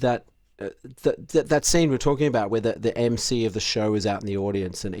 with that that scene we're talking about where the MC of the show is out in the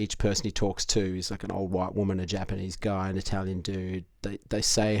audience and each person he talks to is like an old white woman, a Japanese guy, an Italian dude. They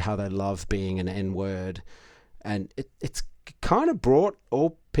say how they love being an N-word, and it's kind of brought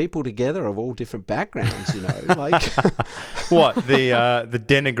all people together of all different backgrounds, you know, like What the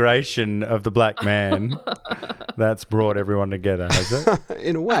denigration of the black man that's brought everyone together, has it?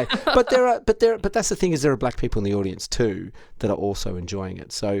 in a way. But that's the thing, is there are black people in the audience too that are also enjoying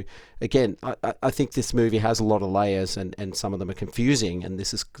it. So again, I think this movie has a lot of layers, and some of them are confusing. And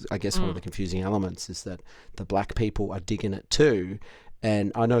this is, I guess, one of the confusing elements is that the black people are digging it too.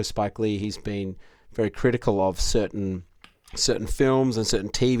 And I know Spike Lee, he's been very critical of certain films and certain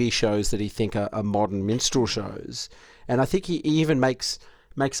TV shows that he think are modern minstrel shows. And I think he even makes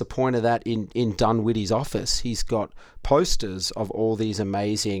a point of that in Dunwoody's office. He's got posters of all these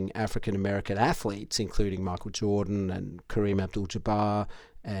amazing African-American athletes, including Michael Jordan and Kareem Abdul-Jabbar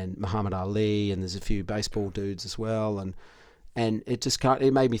and Muhammad Ali, and there's a few baseball dudes as well. And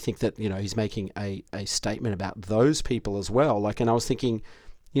it made me think that, you know, he's making a statement about those people as well. Like, and I was thinking,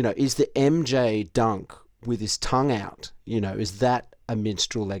 you know, is the MJ dunk with his tongue out, you know, is that a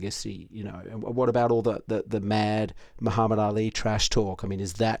minstrel legacy, you know? And what about all the mad Muhammad Ali trash talk? I mean,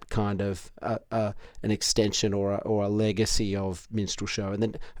 is that kind of an extension or a legacy of minstrel show? And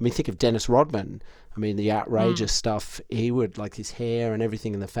then, I mean, think of Dennis Rodman. I mean, the outrageous stuff he would, like his hair and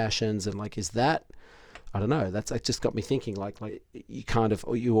everything and the fashions, and like, is that, I don't know, it just got me thinking, like you kind of,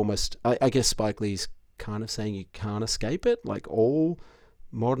 or you almost, I guess Spike Lee's kind of saying you can't escape it, like all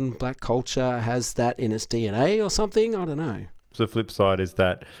modern black culture has that in its DNA or something. I don't know. So the flip side is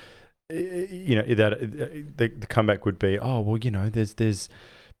that, you know, that the comeback would be, oh well, you know, there's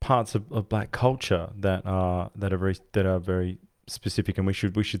parts of black culture that are very specific, and we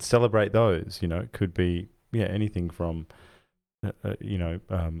should celebrate those. You know, it could be anything from you know,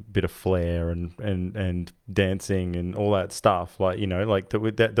 bit of flair and dancing and all that stuff. Like, you know, like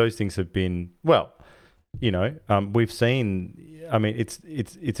those things have been, well, you know, we've seen. I mean, it's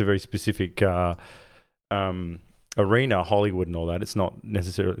a very specific arena, Hollywood and all that. It's not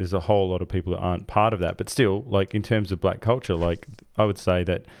necessarily, there's a whole lot of people that aren't part of that, but still, like, in terms of black culture, like, I would say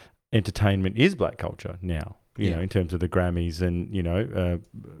that entertainment is black culture now, you know, in terms of the Grammys, and, you know,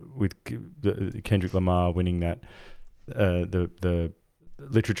 with Kendrick Lamar winning that, the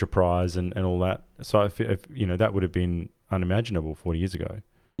literature prize and all that. So if you know, that would have been unimaginable 40 years ago.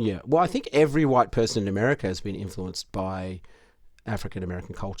 Yeah. Well, I think every white person in America has been influenced by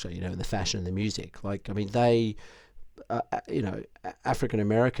African-American culture, you know, the fashion and the music. Like, I mean, they, you know,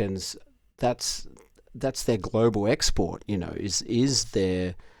 African-Americans, that's their global export, you know, is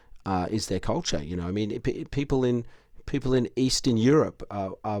their culture, you know. I mean, people in Eastern Europe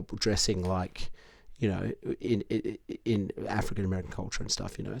are dressing like, you know, in African-American culture and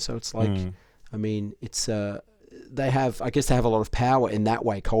stuff, you know. So it's like, I mean, it's, I guess they have a lot of power in that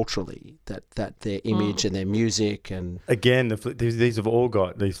way culturally, that their image and their music. And again, these have all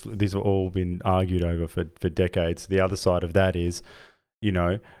been argued over for decades. The other side of that is, you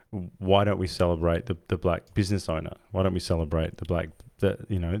know, why don't we celebrate the black business owner? Why don't we celebrate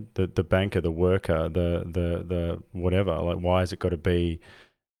the banker, the worker, the whatever? Like, why has it got to be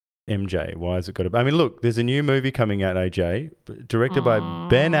MJ? Why has it got to be? I mean, look, there's a new movie coming out, AJ, directed by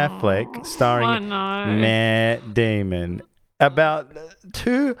Ben Affleck, starring Matt Damon, about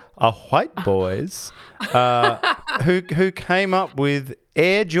two white boys who came up with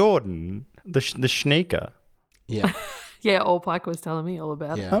Air Jordan, the sneaker. Yeah. Yeah, All Pike was telling me all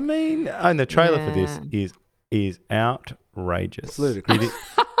about it. I mean, and the trailer for this is outrageous. It's ludicrous.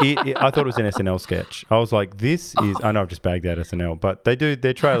 I thought it was an SNL sketch. I was like, this is, I know I've just bagged out SNL, but they do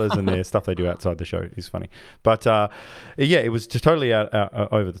their trailers and their stuff they do outside the show is funny. But yeah, it was just totally out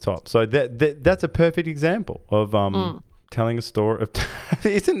over the top. So that's a perfect example of telling a story of,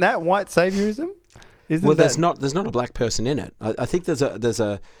 isn't that white saviorism? There's not a black person in it. I think there's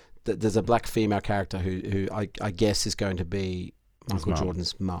a black female character who I guess is going to be Michael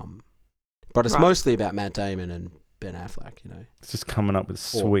Jordan's mum. But it's mostly about Matt Damon and Ben Affleck, you know. It's just coming up with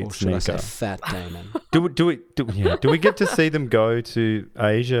sweet or should sneaker. I say Fat Damon. Do we get to see them go to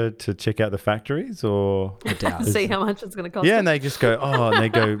Asia to check out the factories, or I doubt See how much it's going to cost. yeah, them. and they just go, and they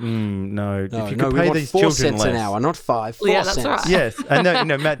go, no. If you could we pay want these 4 children cents less. an hour, not 5. 4 Yeah, that's cents. right. Yes, and you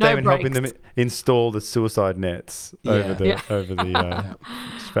know, Matt No Damon helping breaks. them install the suicide nets over the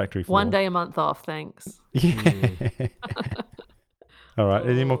factory floor. 1 day a month off, thanks. Yeah. All right.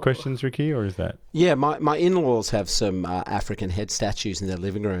 Any more questions, Ricky, or is that? Yeah, my in-laws have some African head statues in their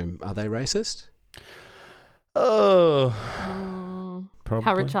living room. Are they racist? Oh, probably.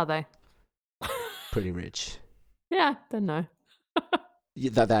 How rich are they? Pretty rich. Yeah, then no.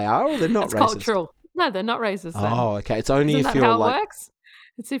 That they are, or they're not It's racist? cultural. No, they're not racist. Then. Oh, okay. It's only Isn't if that you're how like. it works?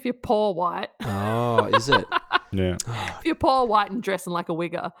 It's if you're poor white. Oh, is it? Yeah. If you're poor white and dressing like a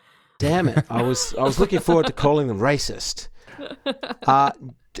wigger, Damn it! I was looking forward to calling them racist.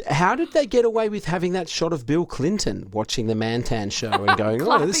 How did they get away with having that shot of Bill Clinton watching the Mantan show and going,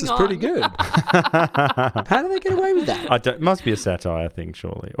 "Oh, this is pretty good"? How did they get away with that? It must be a satire thing,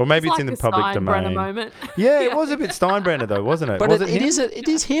 surely, or maybe it's in the a public Steinbrenner domain. moment. Yeah, it was a bit Steinbrenner though, wasn't it? But Was it him?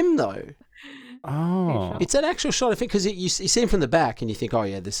 is him though. Oh, It's an actual shot, I think, because you see him from the back and you think, "Oh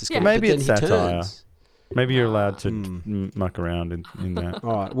yeah, this is good." maybe but it's then he satire. turns. Maybe you're allowed to muck around in that.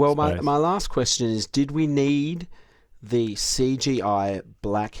 All right. Well, space. my last question is: did we need the CGI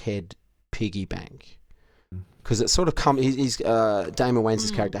blackhead piggy bank? Because it sort of he's Damon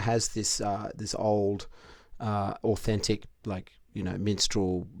Wayans' character has this old authentic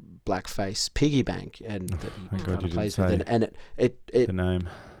minstrel blackface piggy bank, and that he kind of plays with it, and it the name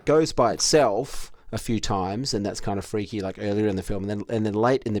goes by itself a few times, and that's kind of freaky, like earlier in the film, and then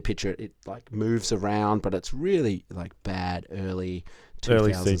late in the picture it like moves around, but it's really like bad early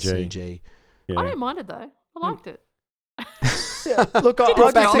 2000s CG. Yeah. I don't mind it though. I liked it. Look,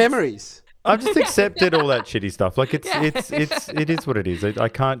 Brought back memories. I've just accepted all that shitty stuff. Like it is what it is. I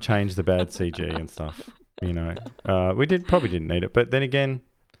can't change the bad CG and stuff. You know, we probably didn't need it, but then again,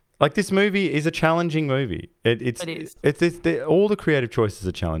 like this movie is a challenging movie. It is. All the creative choices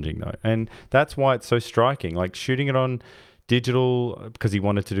are challenging though, and that's why it's so striking. Like shooting it on digital because he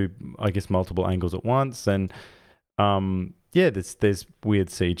wanted to do, I guess, multiple angles at once, and there's weird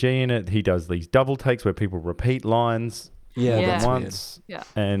CG in it. He does these double takes where people repeat lines more than once,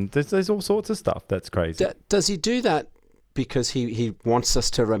 and there's all sorts of stuff that's crazy. Does he do that because he wants us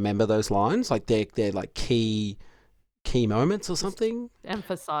to remember those lines, like they're like key moments or something?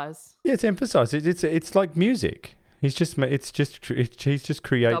 Emphasize. Yeah, it's emphasized. It's like music. He just creates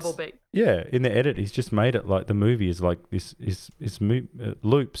double beat. Yeah, in the edit, he's just made it like the movie is like this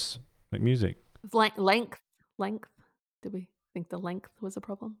loops like music. Length. Did we think the length was a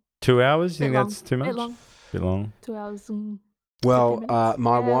problem? 2 hours? You think long. that's too much? Bit long. 2 hours and Well, 50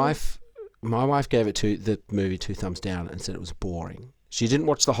 minutes. my wife gave the movie 2 thumbs down and said it was boring. She didn't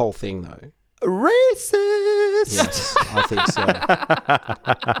watch the whole thing though. Racist. Yes, I think so.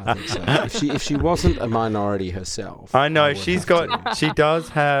 I think so. If she wasn't a minority herself, I know she does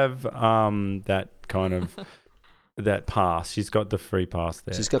have that kind of that pass. She's got the free pass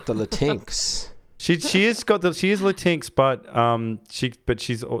there. She's got the Latinx. She is Latinx, but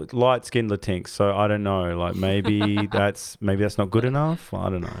she's light skinned Latinx. So I don't know. Like maybe that's not good enough. I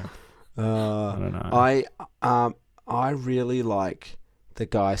don't know. I don't know. I really like the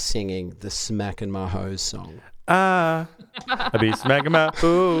guy singing the "Smackin' My Hose" song. I be smacking my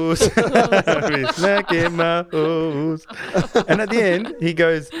hose. I be smacking my hose. And at the end, he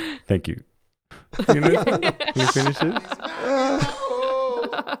goes, "Thank you." You know, he finishes.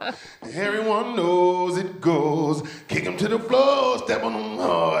 Everyone knows it goes. Kick him to the floor, step on him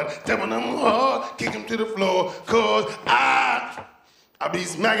hard, kick him to the floor. Cause I be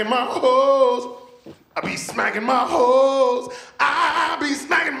smacking my hose. I be smacking my hose. I be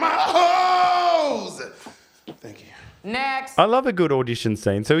smacking my hose. Thank you. Next. I love a good audition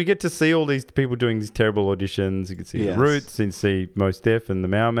scene. So we get to see all these people doing these terrible auditions. You can see the Roots, and see Mos Def and the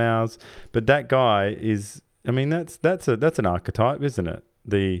Mau Mau's. But that guy is, I mean, that's an archetype, isn't it?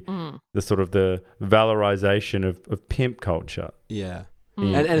 The sort of the valorization of pimp culture. Yeah.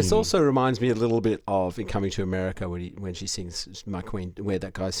 And it also reminds me a little bit of in Coming to America when she sings "My Queen," where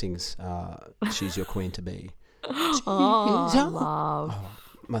that guy sings "She's Your Queen to Be." Love.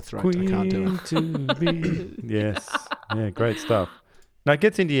 My throat, Queen I can't do it. to be. Yes. Yeah, great stuff. Now it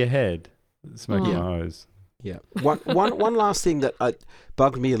gets into your head. Smoking my hose. Yeah. One last thing that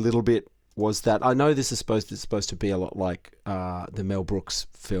bugged me a little bit was that I know this is supposed to be a lot like the Mel Brooks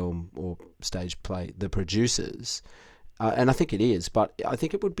film or stage play, The Producers, and I think it is. But I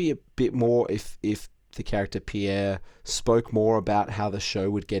think it would be a bit more if the character Pierre spoke more about how the show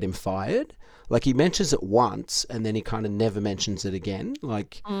would get him fired. Like he mentions it once and then he kind of never mentions it again.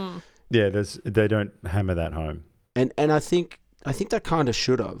 Like, yeah, they don't hammer that home. And I think that kind of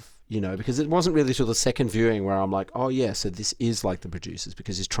should have. You know, because it wasn't really till the second viewing where I'm like, oh yeah, so this is like The Producers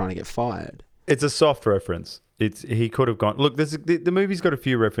because he's trying to get fired. It's a soft reference. He could have gone. Look, the movie's got a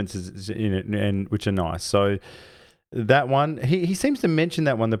few references in it, and which are nice. So that one, he seems to mention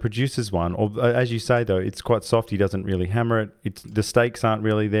that one, The Producers one. Or as you say though, it's quite soft. He doesn't really hammer it. The stakes aren't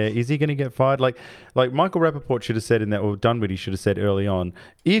really there. Is he going to get fired? Like Michael Rappaport should have said in that, or Dunwich should have said early on,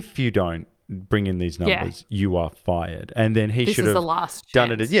 if you don't bring in these numbers, you are fired. And then he should have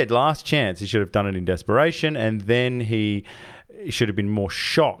done it. Yeah, last chance. He should have done it in desperation, and then he should have been more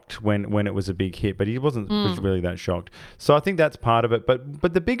shocked when it was a big hit. But he was really that shocked. So I think that's part of it.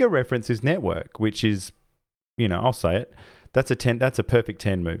 But the bigger reference is Network, which is, you know, I'll say it. That's a 10. That's a perfect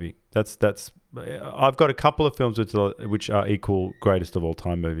 10 movie. That's. I've got a couple of films which are equal greatest of all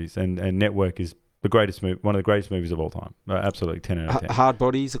time movies, and Network is the greatest movie, one of the greatest movies of all time. Absolutely 10 out of 10. Hard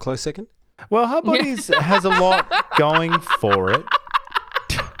Bodies a close second. Well, Hard Bodies has a lot going for it,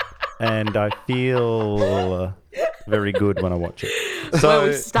 and I feel very good when I watch it. So Where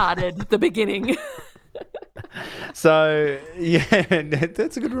we started, the beginning. So yeah,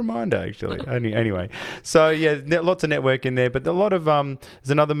 that's a good reminder actually. Anyway, so yeah, lots of Network in there, but a lot of there's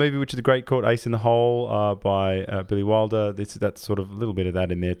another movie which is a great called Ace in the Hole by Billy Wilder. That's sort of a little bit of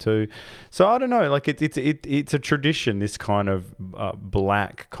that in there too. So I don't know, like it's a tradition, this kind of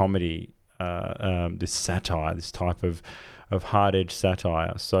black comedy, this satire, this type of hard edge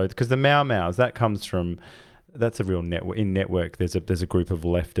satire. So because the Mau Mau's that's a real network. In Network, there's a group of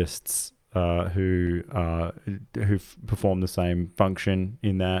leftists who perform the same function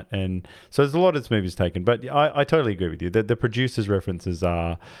in that, and so there's a lot of this movie's taken. But I totally agree with you. The producer's references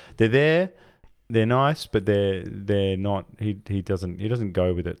they're there, they're nice, but they're not. He doesn't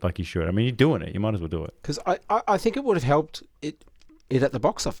go with it like he should. I mean, you're doing it, you might as well do it. Because I think it would have helped it at the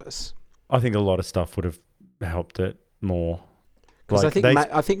box office. I think a lot of stuff would have helped it more. Because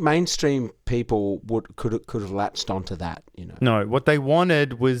I think mainstream people could have latched onto that, you know. No, what they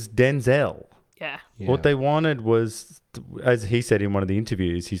wanted was Denzel. Yeah. What they wanted was, as he said in one of the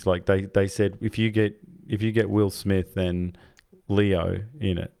interviews, he's like they said if you get Will Smith and Leo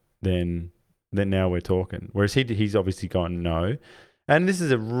in it, then now we're talking. Whereas he's obviously gone no. And this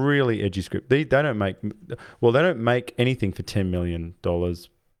is a really edgy script. They don't make anything for $10 million,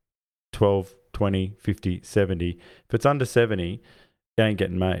 12, 20, 50, 70. If it's under 70, it ain't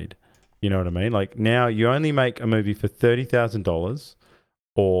getting made. You know what I mean? Like now you only make a movie for $30,000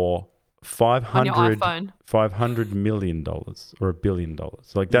 or $500 million or $1 billion.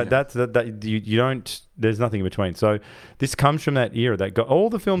 Like that. Yeah. That's you don't. There's nothing in between. So this comes from that era. All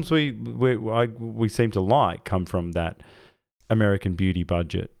the films we seem to like come from that American Beauty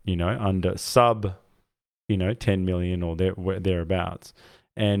budget. You know, under sub, 10 million or thereabouts.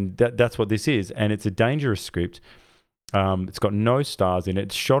 And that's what this is. And it's a dangerous script. It's got no stars in it.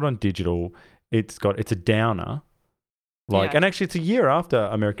 It's shot on digital. It's a downer. And actually it's a year after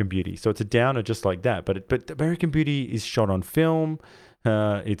American Beauty. So it's a downer just like that. But American Beauty is shot on film.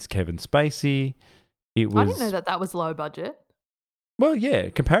 It's Kevin Spacey. I didn't know that was low budget. Well, yeah,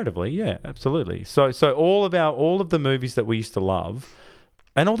 comparatively, yeah, absolutely. So all of the movies that we used to love,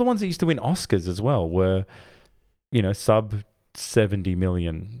 and all the ones that used to win Oscars as well, were, sub 70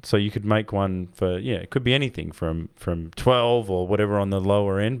 million. So you could make one for, it could be anything from 12 or whatever on the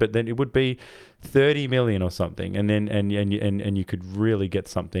lower end, but then it would be 30 million or something, and then and you could really get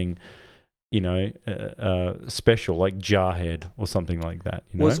something, special like Jarhead or something like that.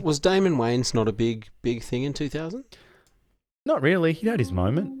 Was Damon Wayans not a big thing in 2000? Not really. He had his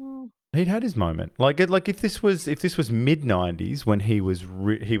moment. He'd had his moment. Like if this was mid 90s when he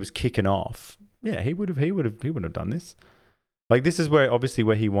was kicking off, yeah, he would have done this. Like this is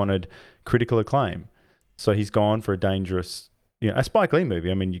where he wanted critical acclaim. So he's gone for a dangerous, a Spike Lee movie.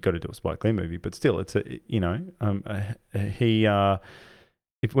 I mean, you've got to do a Spike Lee movie, but still, it's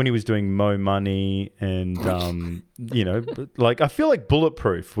when he was doing Mo Money and, I feel like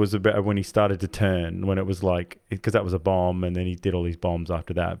Bulletproof was about when he started to turn, when it was like, because that was a bomb and then he did all these bombs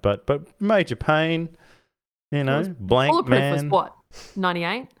after that. But Major Pain, Blank Bulletproof Man. Was what?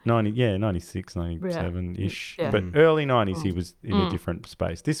 98? 96, 97-ish. Yeah. But early 90s, he was in a different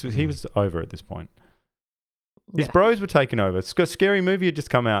space. He was over at this point. His bros were taking over. Scary Movie had just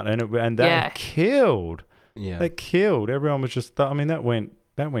come out, and they killed. Yeah, they killed. Everyone was just. I mean, that went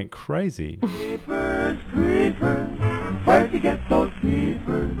crazy. Creepers, where'd you get those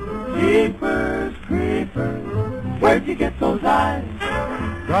creepers? Creepers, where'd you get those eyes?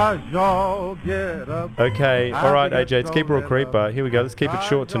 Okay, all right, AJ, it's Keeper or Creeper. Here we go. Let's keep it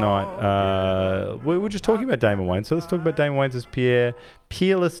short tonight. We were just talking about Damon Wayans, so let's talk about Damon Wayans as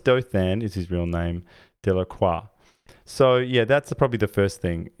Peerless Dothan is his real name, Delacroix. So yeah, that's probably the first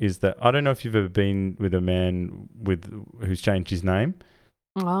thing. Is that I don't know if you've ever been with a man who's changed his name.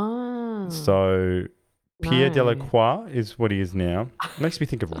 Oh. So Pierre Delacroix is what he is now. Makes me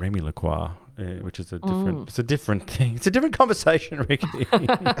think of Remy Lacroix, which is it's a different thing. It's a different conversation, Ricky.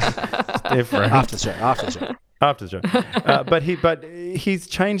 It's different. After the show. But he's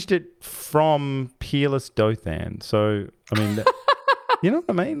changed it from Peerless Dothan. So I mean, you know what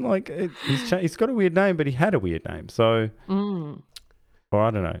I mean? Like he's got a weird name, but he had a weird name. So, or I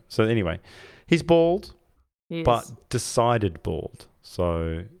don't know. So anyway, he's bald, but decided bald.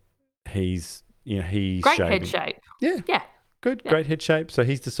 So he's great head shape. Yeah. good, great head shape. So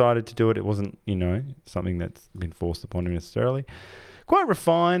he's decided to do it. It wasn't, something that's been forced upon him necessarily. Quite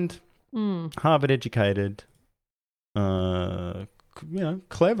refined, Harvard educated, clever.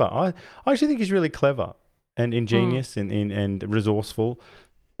 I actually think he's really clever and ingenious and resourceful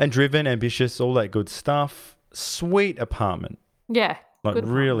and driven, ambitious, all that good stuff. Sweet apartment. Yeah. Like good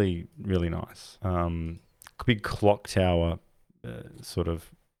really, really nice. Big clock tower, sort of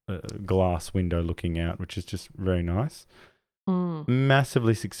glass window looking out, which is just very nice.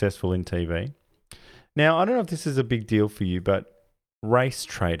 Massively successful in TV. Now, I don't know if this is a big deal for you, but race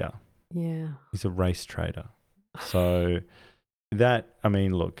trader. Yeah. He's a race trader. So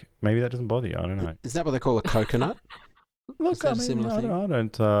look, maybe that doesn't bother you. I don't know. Is that what they call a coconut? Look, I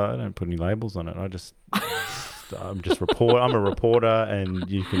don't put any labels on it. I'm just I'm a reporter, and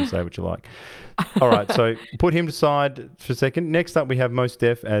you can say what you like. All right, so put him aside for a second. Next up, we have Mos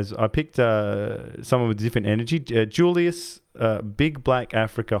Def. As I picked someone with different energy, Julius Big Black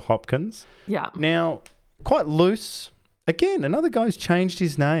Africa Hopkins. Yeah. Now, quite loose. Again, another guy's changed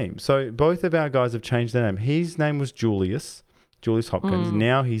his name. So both of our guys have changed their name. His name was Julius Hopkins.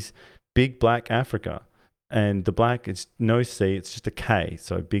 Now he's Big Black Africa. And the black, it's no C, it's just a K.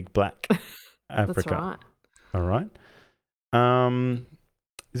 So Big Black Africa. That's right. All right.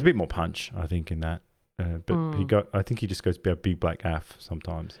 There's a bit more punch, I think, in that. But I think he just goes Big Black Af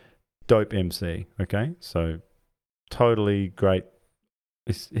sometimes. Dope MC, okay? So totally great.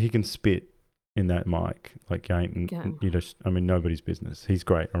 He can spit in that mic. Like, nobody's business. He's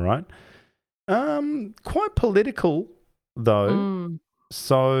great, all right? Quite political, though.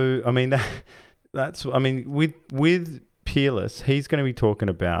 So, with Peerless, he's going to be talking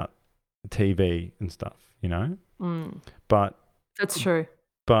about TV and stuff, But that's true.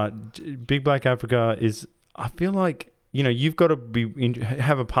 But Big Black Africa is, I feel like, you've got to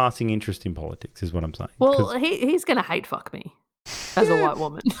have a passing interest in politics, is what I'm saying. Well, he's going to hate fuck me as a white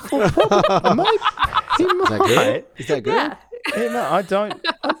woman. He might. Is that good? Yeah. I don't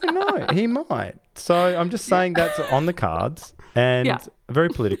know. He might. So I'm just saying that's on the cards and very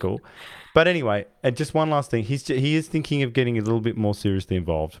political. But anyway, and just one last thing. He is thinking of getting a little bit more seriously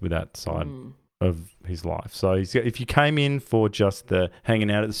involved with that side of his life. So if you came in for just the hanging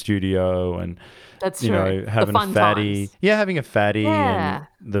out at the studio and that's having a fatty, times. Having a fatty and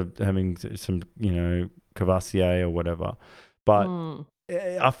having some Cavassier or whatever. But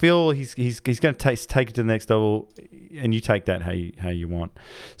I feel he's going to take it to the next level, and you take that how you want.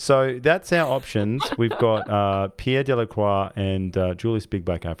 So that's our options. We've got Pierre Delacroix and Julius Big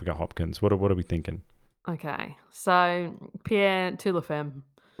Black Africa Hopkins. What are we thinking? Okay, so Pierre to La Femme.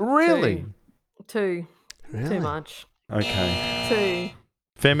 Really? Too much. Okay.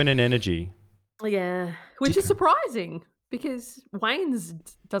 Feminine energy. Yeah, which is surprising because Wayne's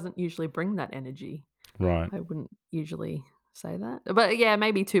doesn't usually bring that energy. Right. I wouldn't usually say that. But yeah,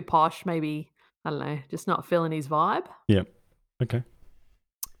 maybe too posh, maybe, I don't know, just not feeling his vibe. Yep. Okay.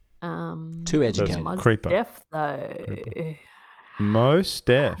 Too educated. Creeper. Def, though. Mos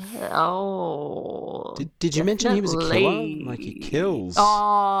Def. Oh. Did you mention he was a killer? Like he kills.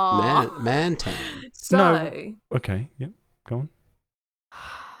 Man tan. So, no. Okay. Yep. Go on.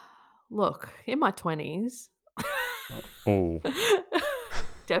 Look, in my 20s. Oh.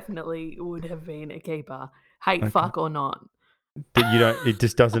 Definitely would have been a keeper. Fuck or not. It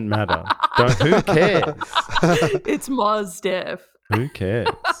just doesn't matter. Who cares? It's Mos Def. Who cares?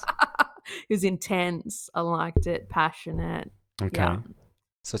 It was intense. I liked it. Passionate. Okay. Yeah.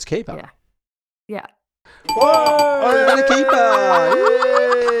 So it's keeper. Yeah. Whoa! And a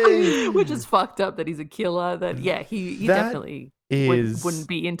keeper! Which is fucked up that he's a killer. That he definitely wouldn't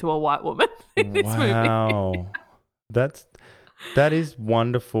be into a white woman in this movie. Wow. That is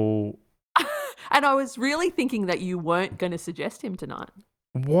wonderful. And I was really thinking that you weren't going to suggest him tonight.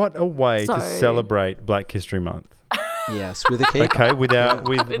 What a way to celebrate Black History Month. Yes, with a keeper. Okay,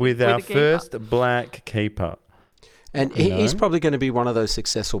 with our first black keeper. And he's probably going to be one of those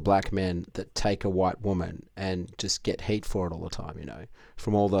successful black men that take a white woman and just get heat for it all the time,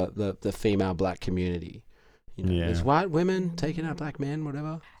 from all the female black community. There's white women taking out black men,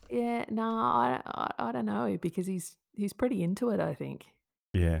 whatever. Yeah, no, I don't know, because he's pretty into it, I think.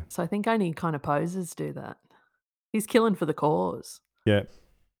 Yeah. So I think only kind of posers do that. He's killing for the cause. Yeah.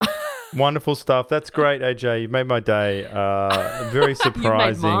 Wonderful stuff. That's great, AJ. You've made my day. Very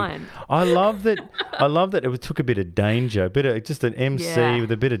surprising. You made mine. I love that it took a bit of danger, just an MC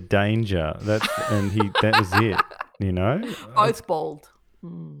with a bit of danger. That was it. Both bald.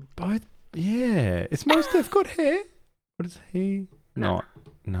 Both. Yeah. Is Mos Def got hair? What is he? Not.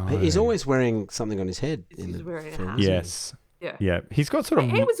 No. He's always wearing something on his head. He's wearing a film. hat. Yes. Yeah. Yeah. He's got sort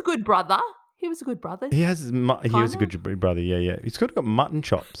of. He was a good brother. He was a good brother. He has. He was a Kinda? good brother. Yeah, yeah. He's got mutton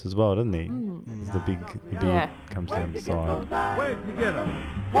chops as well, doesn't he? Mm. The big Yeah. comes down the side. Where'd you get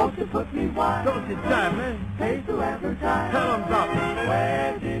them? Won't you put me one? Don't you time, man. Pay to advertise. Tell them drop it.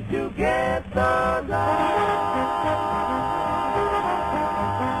 Where did you get the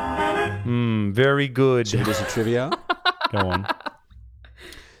Very good. Should we do some trivia? Go on.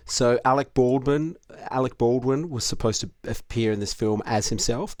 So Alec Baldwin was supposed to appear in this film as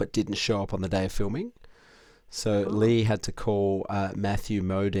himself, but didn't show up on the day of filming. So Lee had to call Matthew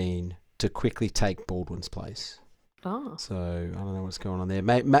Modine to quickly take Baldwin's place. Oh. So I don't know what's going on there.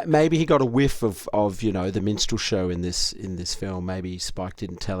 Maybe he got a whiff of the minstrel show in this film. Maybe Spike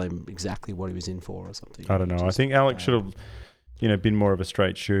didn't tell him exactly what he was in for or something. I don't know. I think Alec should have, been more of a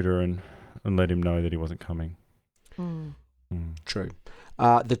straight shooter and let him know that he wasn't coming. True.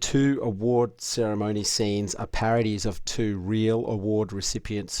 The two award ceremony scenes are parodies of two real award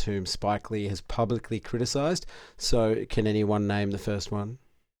recipients whom Spike Lee has publicly criticised. So can anyone name the first one?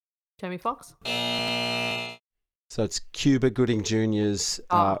 Jamie Foxx. So it's Cuba Gooding Jr.'s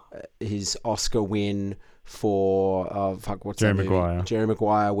his Oscar win for what's Jerry that movie? Maguire. Jerry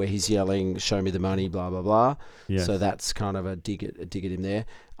Maguire, where he's yelling, "Show me the money," blah blah blah. Yes. So that's kind of a dig at him there.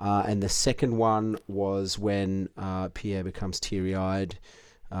 And the second one was when Pierre becomes teary-eyed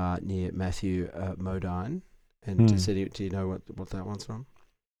near Matthew Modine. And do you know what that one's from?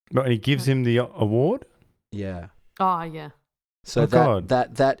 But he gives him the award? Yeah. Oh, yeah. So God.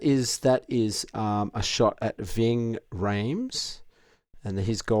 that is a shot at Ving Rhames and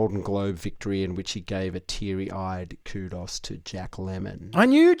his Golden Globe victory, in which he gave a teary-eyed kudos to Jack Lemmon. I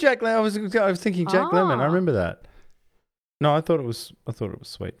knew Jack Lemmon. I was thinking Jack Lemmon. I remember that. No, I thought it was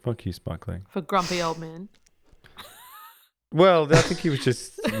sweet. Fuck you, Spike Lee. For grumpy old man. Well, I think he was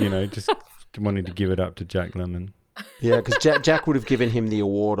just wanting to give it up to Jack Lemmon. Yeah, because Jack would have given him the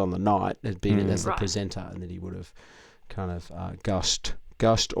award on the night, had been as the presenter, and then he would have kind of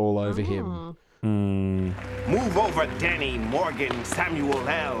gushed all over him. Move over, Danny, Morgan, Samuel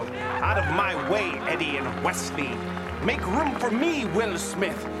L. Out of my way, Eddie and Wesley. Make room for me, Will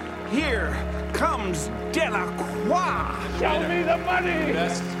Smith. Here comes Delacroix. Show me the money!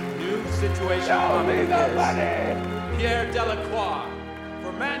 Best new situation. Show me the money! Pierre Delacroix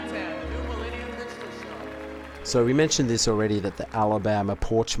for Mantan, the new Millennium Minstrel Show. So we mentioned this already, that the Alabama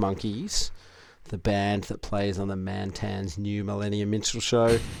Porch Monkeys, the band that plays on the Mantan's new Millennium Minstrel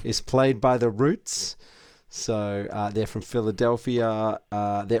Show, is played by the Roots. So they're from Philadelphia.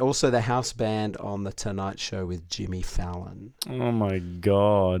 They're also the house band on The Tonight Show with Jimmy Fallon. Oh, my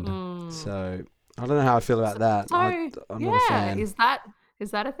God. So I don't know how I feel about that. So, I'm not a fan. Is that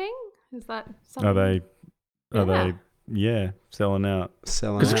a thing? Is that something? Are they selling out?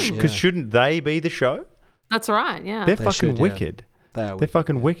 Because shouldn't they be the show? That's right, yeah. They're fucking wicked. They're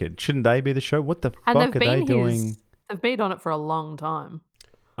fucking wicked. Shouldn't they be the show? What the And fuck are they doing? They've been on it for a long time.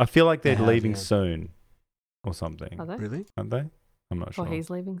 I feel like they're leaving soon or something. Are they? Really? Aren't they? I'm not sure. Or he's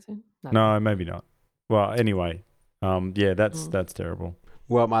leaving soon? No, maybe not. Well, anyway, that's terrible.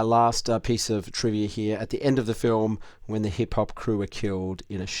 Well, my last piece of trivia here. At the end of the film, when the hip-hop crew are killed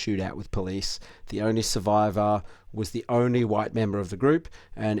in a shootout with police, the only survivor was the only white member of the group,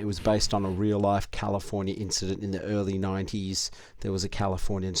 and it was based on a real-life California incident in the early 90s. There was a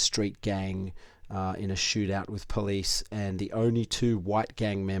Californian street gang in a shootout with police, and the only two white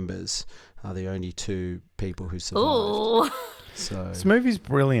gang members are the only two people who survived. Ooh. So this movie's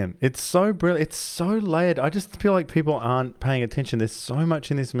brilliant. It's so brilliant. It's so layered. I just feel like people aren't paying attention. There's so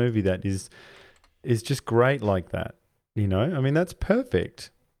much in this movie that is just great like that. I mean, that's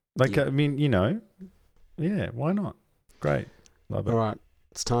perfect. Like, I mean, why not? Great. Love it. All right.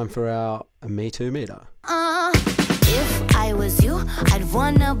 It's time for our Me Too meter. If I was you, I'd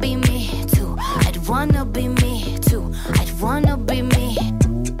wanna be me too. I'd wanna be me too. I'd wanna be me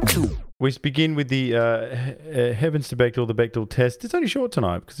too. We begin with the Heavens to Bechdel, the Bechdel test. It's only short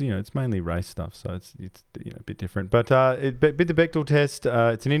tonight because, it's mainly race stuff, so it's a bit different. But the Bechdel test,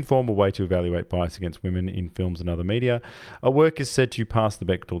 it's an informal way to evaluate bias against women in films and other media. A work is said to pass the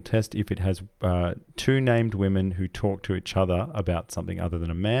Bechdel test if it has two named women who talk to each other about something other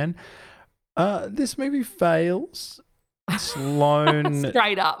than a man. This movie fails. Sloane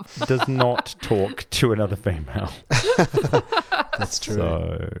straight up does not talk to another female. That's true.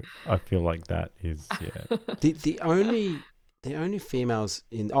 So I feel like that is The only females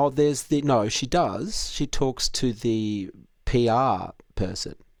in she does. She talks to the PR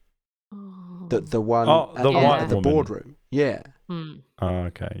person. The one at the boardroom. Yeah. Oh,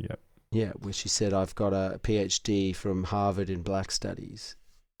 okay, yep. Yeah, where she said, I've got a PhD from Harvard in Black Studies.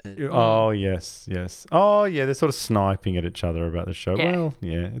 Oh yes. Oh yeah, they're sort of sniping at each other about the show. Yeah. Well,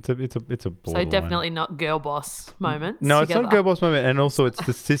 yeah, it's a So borderline. definitely not girl boss moments. No, it's together. not a girl boss moment, and also it's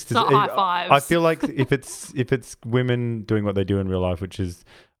the sisters. It's not high fives. I feel like if it's women doing what they do in real life, which is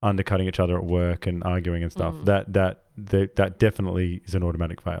undercutting each other at work and arguing and stuff, that definitely is an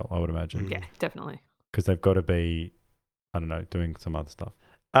automatic fail. I would imagine. Yeah, definitely. Because they've got to be, I don't know, doing some other stuff.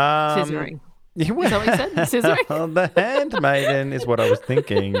 Scissoring. Is that what you said? Scissoring? The Handmaiden is what I was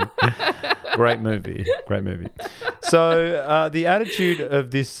thinking. Great movie. So the attitude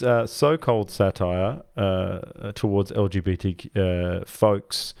of this so-called satire towards LGBT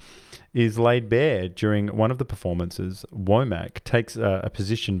folks is laid bare during one of the performances. Womack takes a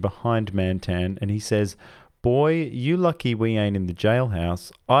position behind Mantan and he says, "Boy, you lucky we ain't in the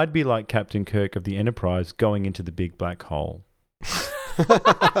jailhouse. I'd be like Captain Kirk of the Enterprise going into the big black hole."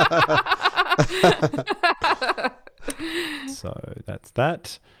 So that's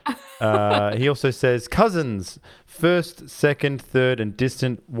that. He also says, "Cousins, first, second, third, and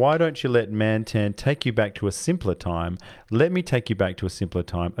distant, why don't you let Mantan take you back to a simpler time? Let me take you back to a simpler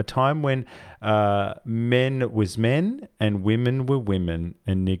time, a time when men was men and women were women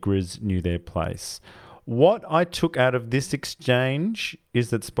and niggers knew their place." What I took out of this exchange is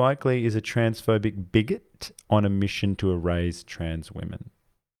that Spike Lee is a transphobic bigot on a mission to erase trans women.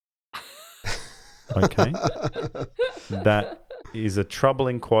 Okay. That is a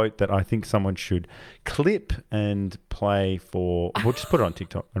troubling quote that I think someone should clip and play for. We'll just put it on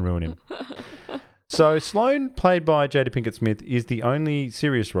TikTok and ruin him. So Sloane, played by Jada Pinkett Smith, is the only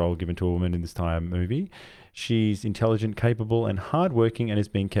serious role given to a woman in this entire movie. She's intelligent, capable, and hardworking and is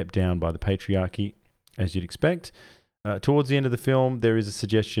being kept down by the patriarchy, as you'd expect. Towards the end of the film, there is a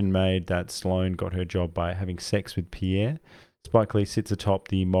suggestion made that Sloane got her job by having sex with Pierre. Spike Lee sits atop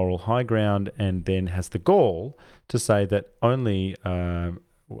the moral high ground and then has the gall to say that the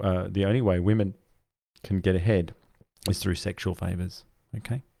only way women can get ahead is through sexual favors.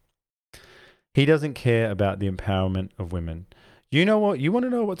 Okay? He doesn't care about the empowerment of women. You know what? You want to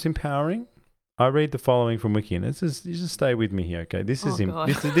know what's empowering? I read the following from Wiki, and you just stay with me here, okay? This is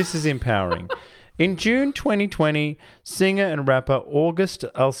empowering. In June 2020, singer and rapper August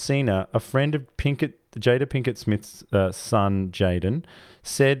Alsina, a friend of Jada Pinkett Smith's son, Jaden,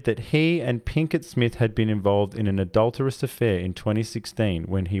 said that he and Pinkett Smith had been involved in an adulterous affair in 2016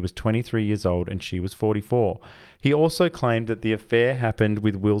 when he was 23 years old and she was 44. He also claimed that the affair happened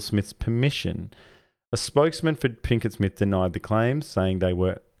with Will Smith's permission. A spokesman for Pinkett Smith denied the claims, saying they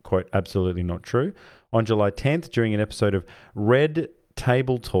were, quote, absolutely not true. On July 10th, during an episode of Red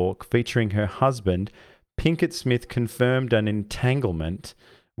Table Talk featuring her husband, Pinkett Smith confirmed an entanglement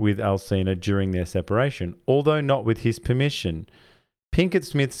with Alsina during their separation, although not with his permission. Pinkett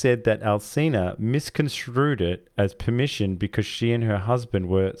Smith said that Alsina misconstrued it as permission because she and her husband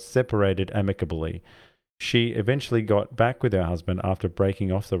were separated amicably. She eventually got back with her husband after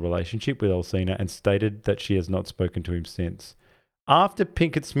breaking off the relationship with Alsina and stated that she has not spoken to him since. After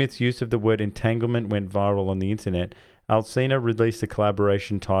Pinkett Smith's use of the word entanglement went viral on the internet, Alsina released a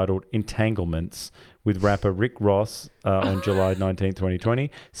collaboration titled Entanglements with rapper Rick Ross on July 19, 2020,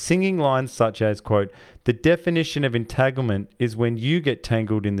 singing lines such as, quote, "The definition of entanglement is when you get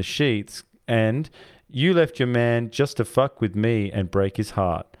tangled in the sheets and you left your man just to fuck with me and break his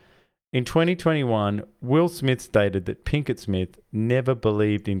heart." In 2021, Will Smith stated that Pinkett Smith never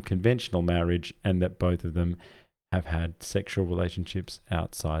believed in conventional marriage and that both of them have had sexual relationships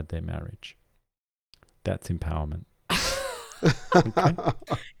outside their marriage. That's empowerment.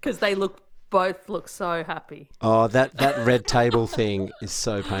 Because they both look so happy. Oh, that red table thing is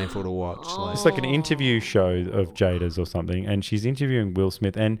so painful to watch. It's like an interview show of Jada's or something, and she's interviewing Will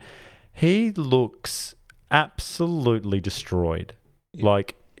Smith, and he looks absolutely destroyed. Yeah.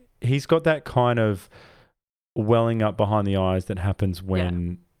 Like, he's got that kind of welling up behind the eyes that happens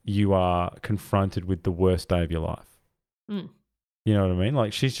when you are confronted with the worst day of your life. Mm. You know what I mean?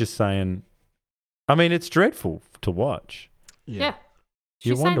 Like, she's just saying, I mean, it's dreadful to watch. Yeah.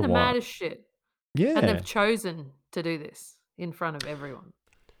 She's saying the maddest shit. Yeah. And they've chosen to do this in front of everyone.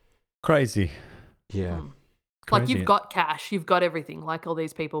 Crazy. Yeah. Like, you've got cash, you've got everything, like all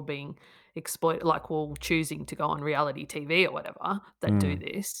these people being exploited, like, well, choosing to go on reality TV or whatever that do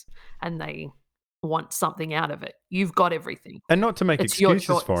this, and they want something out of it. You've got everything. And not to make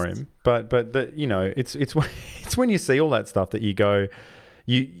excuses for him, but you know, it's when you see all that stuff that you go,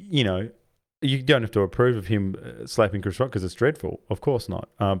 you know, you don't have to approve of him slapping Chris Rock because it's dreadful. Of course not.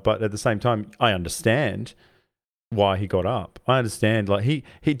 But at the same time, I understand why he got up. I understand, like,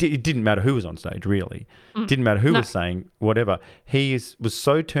 it didn't matter who was on stage, really. It didn't matter who was saying whatever. He was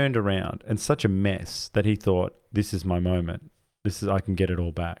so turned around and such a mess that he thought, this is my moment. I can get it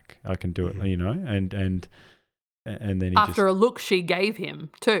all back. I can do it, and then he After a look she gave him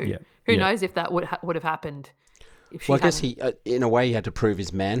too. Yeah. Who Yeah. knows if that would have happened if she Well, I guess hadn't. he, in a way, he had to prove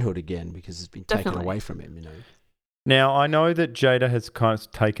his manhood again because it's been taken Definitely. away from him. Now, I know that Jada has kind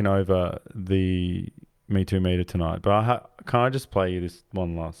of taken over the Me Too meter tonight, but can I just play you this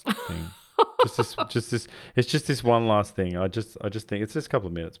one last thing? It's just this one last thing. I just think it's just a couple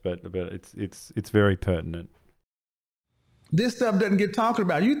of minutes, but it's very pertinent. This stuff doesn't get talked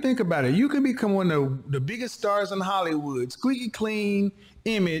about. You think about it. You can become one of the biggest stars in Hollywood, squeaky clean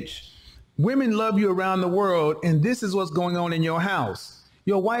image. Women love you around the world, and this is what's going on in your house.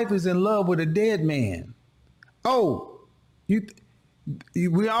 Your wife is in love with a dead man. Oh,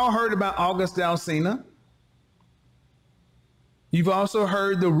 we all heard about August Alsina. You've also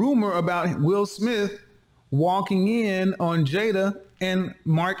heard the rumor about Will Smith walking in on Jada and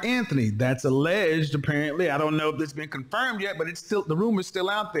Mark Anthony. That's alleged, apparently. I don't know if it's been confirmed yet, but it's still, the rumor's still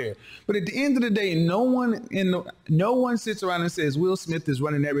out there. But at the end of the day, no one sits around and says Will Smith is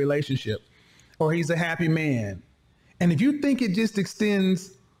running that relationship or he's a happy man. And if you think it just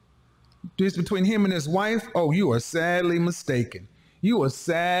extends just between him and his wife, oh, you are sadly mistaken. You are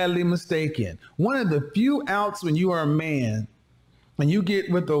sadly mistaken. One of the few outs when you are a man and you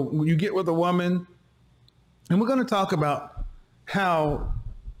get with a woman, and we're going to talk about how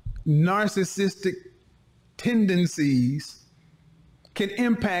narcissistic tendencies can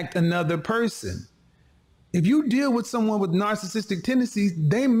impact another person. If you deal with someone with narcissistic tendencies,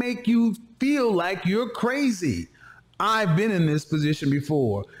 they make you feel like you're crazy. I've been in this position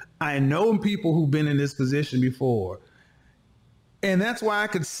before. I know people who've been in this position before. And that's why I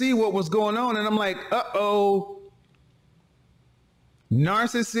could see what was going on. And I'm like, uh-oh,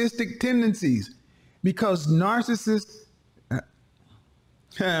 narcissistic tendencies. Because narcissists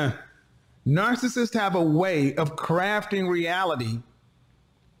have a way of crafting reality,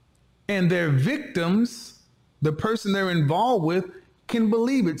 and their victims, the person they're involved with, can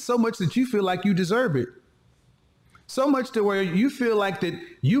believe it so much that you feel like you deserve it. So much to where you feel like that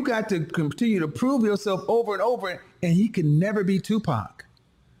you got to continue to prove yourself over and over, and he can never be Tupac.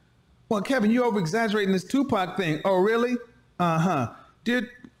 Well, Kevin, you're over-exaggerating this Tupac thing. Oh, really? Uh-huh. Dear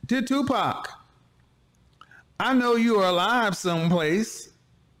Tupac, I know you are alive someplace.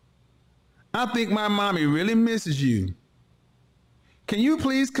 I think my mommy really misses you. Can you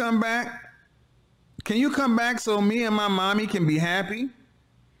please come back? Can you come back so me and my mommy can be happy?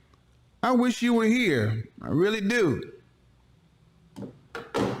 I wish you were here. I really do.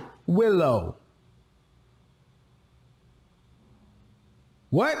 Willow.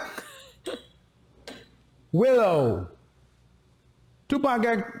 What? Willow. Tupac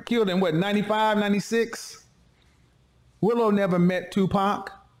got killed in what, 95, 96? Willow never met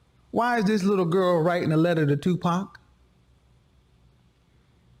Tupac. Why is this little girl writing a letter to Tupac?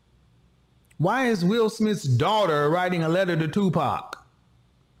 Why is Will Smith's daughter writing a letter to Tupac?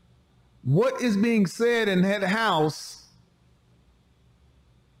 What is being said in that house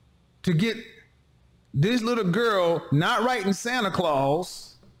to get this little girl not writing Santa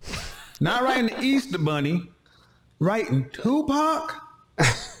Claus, not writing the Easter Bunny, writing Tupac?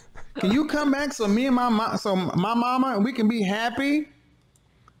 Can you come back so me and my mama and we can be happy?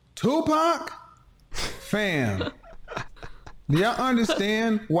 Tupac? Fam. Do y'all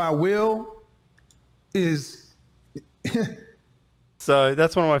understand why Will is... So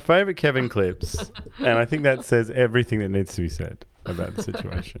that's one of my favorite Kevin clips, and I think that says everything that needs to be said about the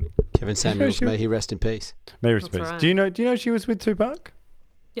situation. Kevin Samuels, may he rest in peace. May he rest in peace. right. Do you know she was with Tupac?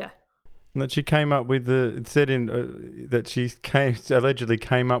 Yeah. And that she came up with it said in that she allegedly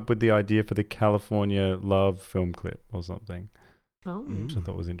came up with the idea for the California Love film clip or something, Oh, which I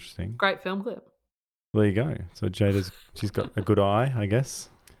thought was interesting. great film clip. There you go. So she's got a good eye, I guess.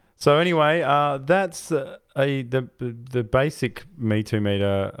 So anyway, that's the basic Me Too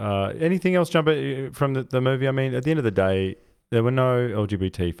meter. Anything else jump from the movie? I mean, at the end of the day, there were no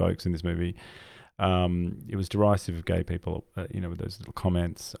LGBT folks in this movie. It was derisive of gay people, with those little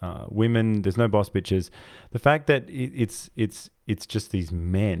comments. Women, there's no boss bitches. The fact that it's just these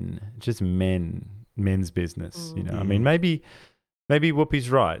men, men's business. I mean, maybe Whoopi's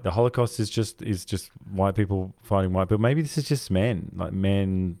right. The Holocaust is just white people fighting white people. Maybe this is just men,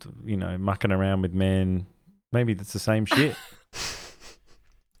 mucking around with men. Maybe that's the same shit.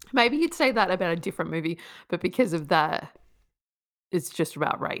 Maybe you'd say that about a different movie, but because of that, it's just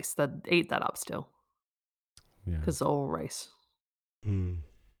about race. They'd eat that up still. Yeah. Because it's all race. Mm.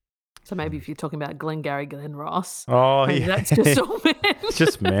 So maybe if you're talking about Glengarry Glen Ross, Oh, maybe yeah. that's just all men. It's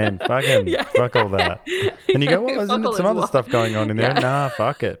just men. Fucking Yeah. fuck all that. And you go, well, Fuck isn't all there some his other wife. stuff going on in there? Yeah. Nah,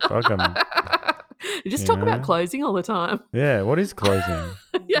 fuck it. Fuck them. You just talk Yeah. about closing all the time. Yeah, what is closing?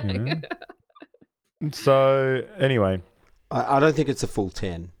 Yeah. You know? So anyway, I don't think it's a full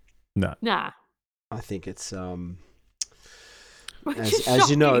 10. no. Nah. I think it's Which as is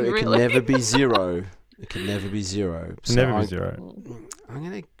you know, shocking, it can really. never be zero. It can never be zero. So Never be zero. I'm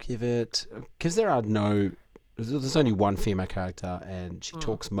gonna give it because there's only one female character, and she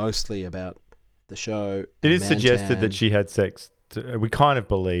talks mostly about the show. It and is suggested Mantan. that she had sex. We kind of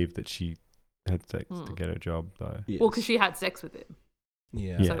believe that she had sex to get her job, though. Yes. Well, because she had sex with him.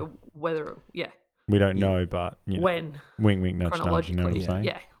 Yeah. So whether, We don't know, but you know, when wink, wink, nudge, nudge. You know what I'm saying?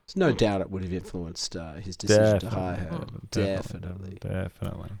 Yeah. There's no doubt it would have influenced his decision to hire her. Definitely.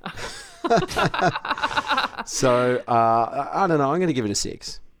 So I don't know. I'm going to give it a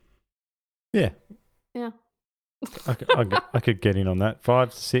 6. Yeah. Yeah. I could get in on that.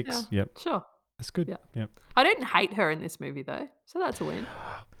 5 to 6. Yeah, Yep. sure. That's good. Yeah. Yep. I didn't hate her in this movie, though. So that's a win.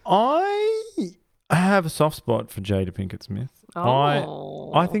 I have a soft spot for Jada Pinkett Smith.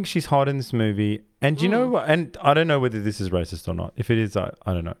 Oh. I think she's hot in this movie. And do you know what? And I don't know whether this is racist or not. If it is, I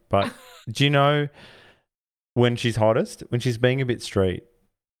don't know. But do you know when she's hottest? When she's being a bit street.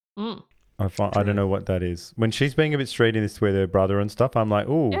 Mm. I don't know what that is. When she's being a bit street in this with her brother and stuff, I'm like,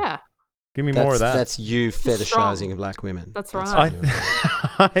 ooh, Yeah. give me more of that. That's you fetishizing Strong. black women. That's right.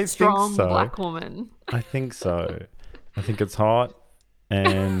 I Strong think so. black woman. I think so. I think it's hot.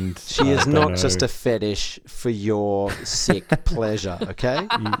 And She is not just a fetish for your sick pleasure, okay?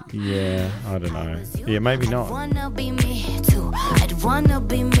 Yeah, I don't know. Yeah, maybe not. Wanna be me too. I'd wanna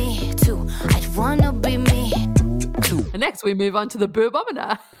be me too. I'd wanna be me too. And next we move on to the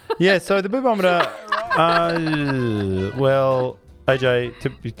boobometer. Yeah, so the boobometer, well,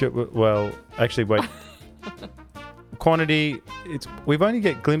 AJ, well, actually, wait. Quantity, we've only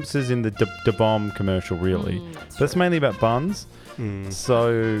get glimpses in the bomb commercial, really. That's mainly about buns.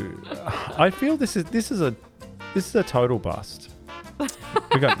 So I feel this is a total bust.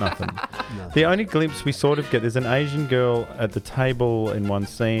 We got nothing. The only glimpse we sort of get, there's an Asian girl at the table in one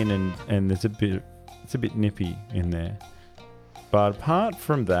scene, and there's it's a bit nippy in there. But apart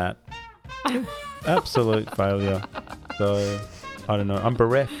from that, absolute failure. So I don't know. I'm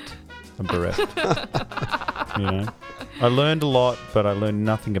bereft. You know, I learned a lot, but I learned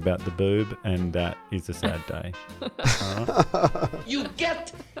nothing about the boob, and that is a sad day. You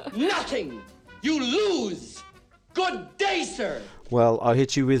get nothing. You lose. Good day, sir. Well, I'll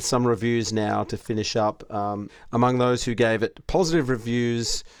hit you with some reviews now to finish up. Among those who gave it positive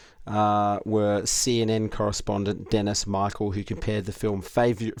reviews were CNN correspondent Dennis Michael, who compared the film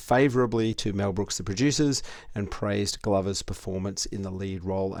favourably to Mel Brooks, the producers, and praised Glover's performance in the lead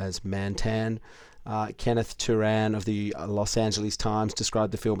role as Mantan. Kenneth Turan of the Los Angeles Times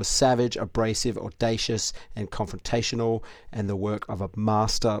described the film as savage, abrasive, audacious, and confrontational, and the work of a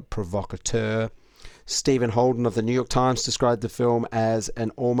master provocateur. Stephen Holden of the New York Times described the film as an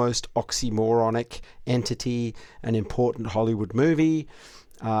almost oxymoronic entity, an important Hollywood movie.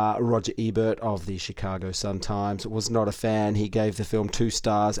 Roger Ebert of the Chicago Sun-Times was not a fan. He gave the film 2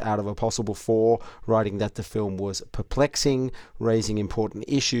 stars out of a possible 4, writing that the film was perplexing, raising important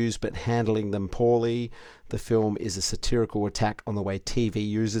issues but handling them poorly. The film is a satirical attack on the way TV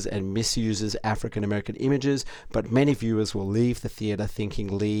uses and misuses African-American images, but many viewers will leave the theatre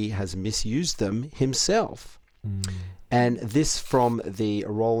thinking Lee has misused them himself. And this from the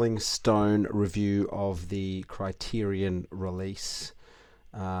Rolling Stone review of the Criterion release.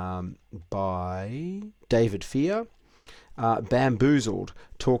 By David Fear. Bamboozled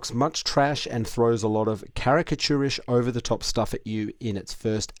talks much trash and throws a lot of caricaturish over-the-top stuff at you in its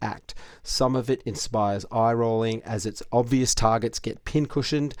first act. Some of it inspires eye-rolling as its obvious targets get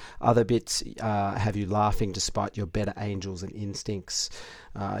pincushioned. Other bits have you laughing despite your better angels and instincts.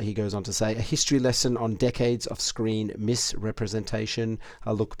 He goes on to say, a history lesson on decades of screen misrepresentation,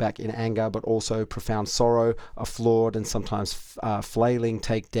 a look back in anger but also profound sorrow, a flawed and sometimes flailing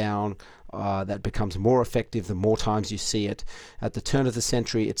takedown that becomes more effective the more times you see it. At the turn of the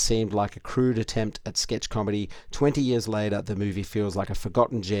century, it seemed like a crude attempt at sketch comedy. 20 years later, the movie feels like a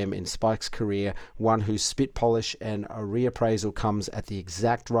forgotten gem in Spike's career, one whose spit polish and a reappraisal comes at the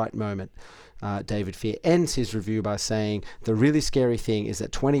exact right moment. David Fear ends his review by saying, the really scary thing is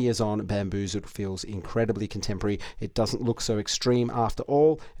that 20 years on, Bamboozled feels incredibly contemporary. It doesn't look so extreme after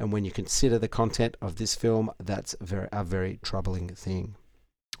all, and when you consider the content of this film, that's a very troubling thing.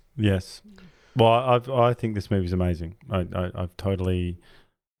 Yes. Well, I think this movie's amazing. I've totally,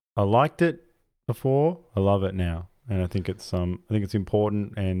 I liked it before. I love it now, and I think it's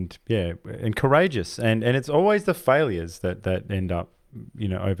important and and courageous, and it's always the failures that end up, you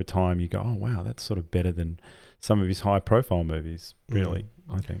know, over time you go, oh wow, that's sort of better than some of his high profile movies. Really,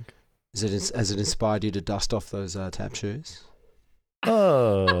 I think. Has it inspired you to dust off those tap shoes?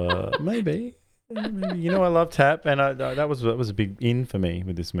 Maybe. Maybe. You know, I love tap, and that was a big in for me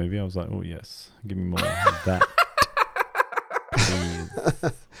with this movie. I was like, oh yes, give me more of that. Please.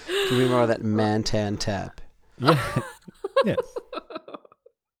 Give me more of that Mantan tap. Yeah. Yes.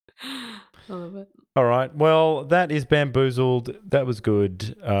 I love it. All right. Well, that is Bamboozled. That was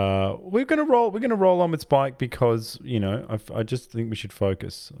good. We're gonna roll on with Spike because I just think we should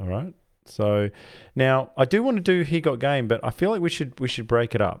focus. All right. So now I do want to do He Got Game, but I feel like we should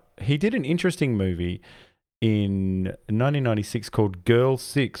break it up. He did an interesting movie in 1996 called Girl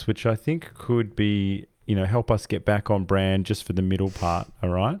 6, which I think could be help us get back on brand just for the middle part. All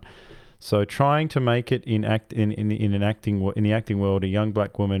right. So trying to make it in the acting world, a young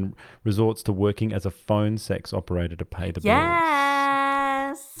black woman resorts to working as a phone sex operator to pay the bills.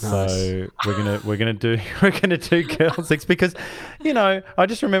 Yes. So we're gonna do Girl 6 because I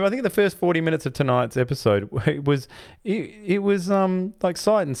just remember I think the first 40 minutes of tonight's episode it was like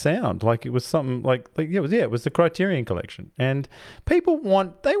sight and sound, like it was something like it was the Criterion Collection, and people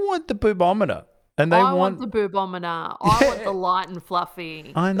want the boobometer. And I want the boobometer. I want the light and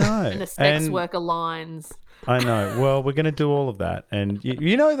fluffy. I know. And the sex worker lines. I know. Well, we're going to do all of that. And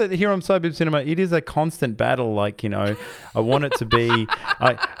you know that here on Sideboob Cinema, it is a constant battle. Like, I want it to be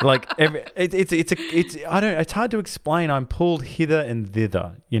it's hard to explain. I'm pulled hither and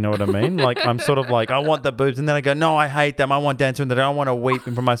thither. You know what I mean? Like, I'm sort of like, I want the boobs. And then I go, no, I hate them. I want dancer in that. I want to weep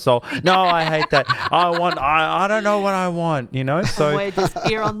from my soul. No, I hate that. I don't know what I want, So and we're just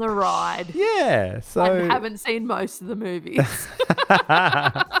here on the ride. Yeah. So I haven't seen most of the movies.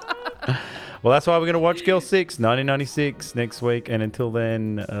 Well, that's why we're going to watch Girl 6, 1996, next week. And until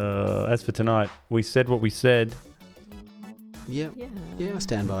then, as for tonight, we said what we said. Yeah, I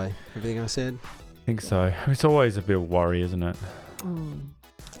stand by everything I said. I think so. It's always a bit of worry, isn't it?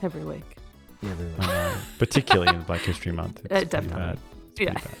 Every week. Yeah, every week. I know. Particularly in Black History Month. It's definitely.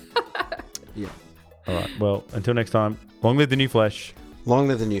 pretty bad. Yeah. All right. Well, until next time, long live the new flesh. Long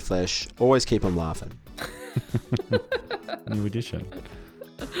live the new flesh. Always keep them laughing. New edition.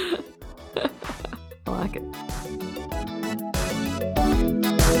 I like it.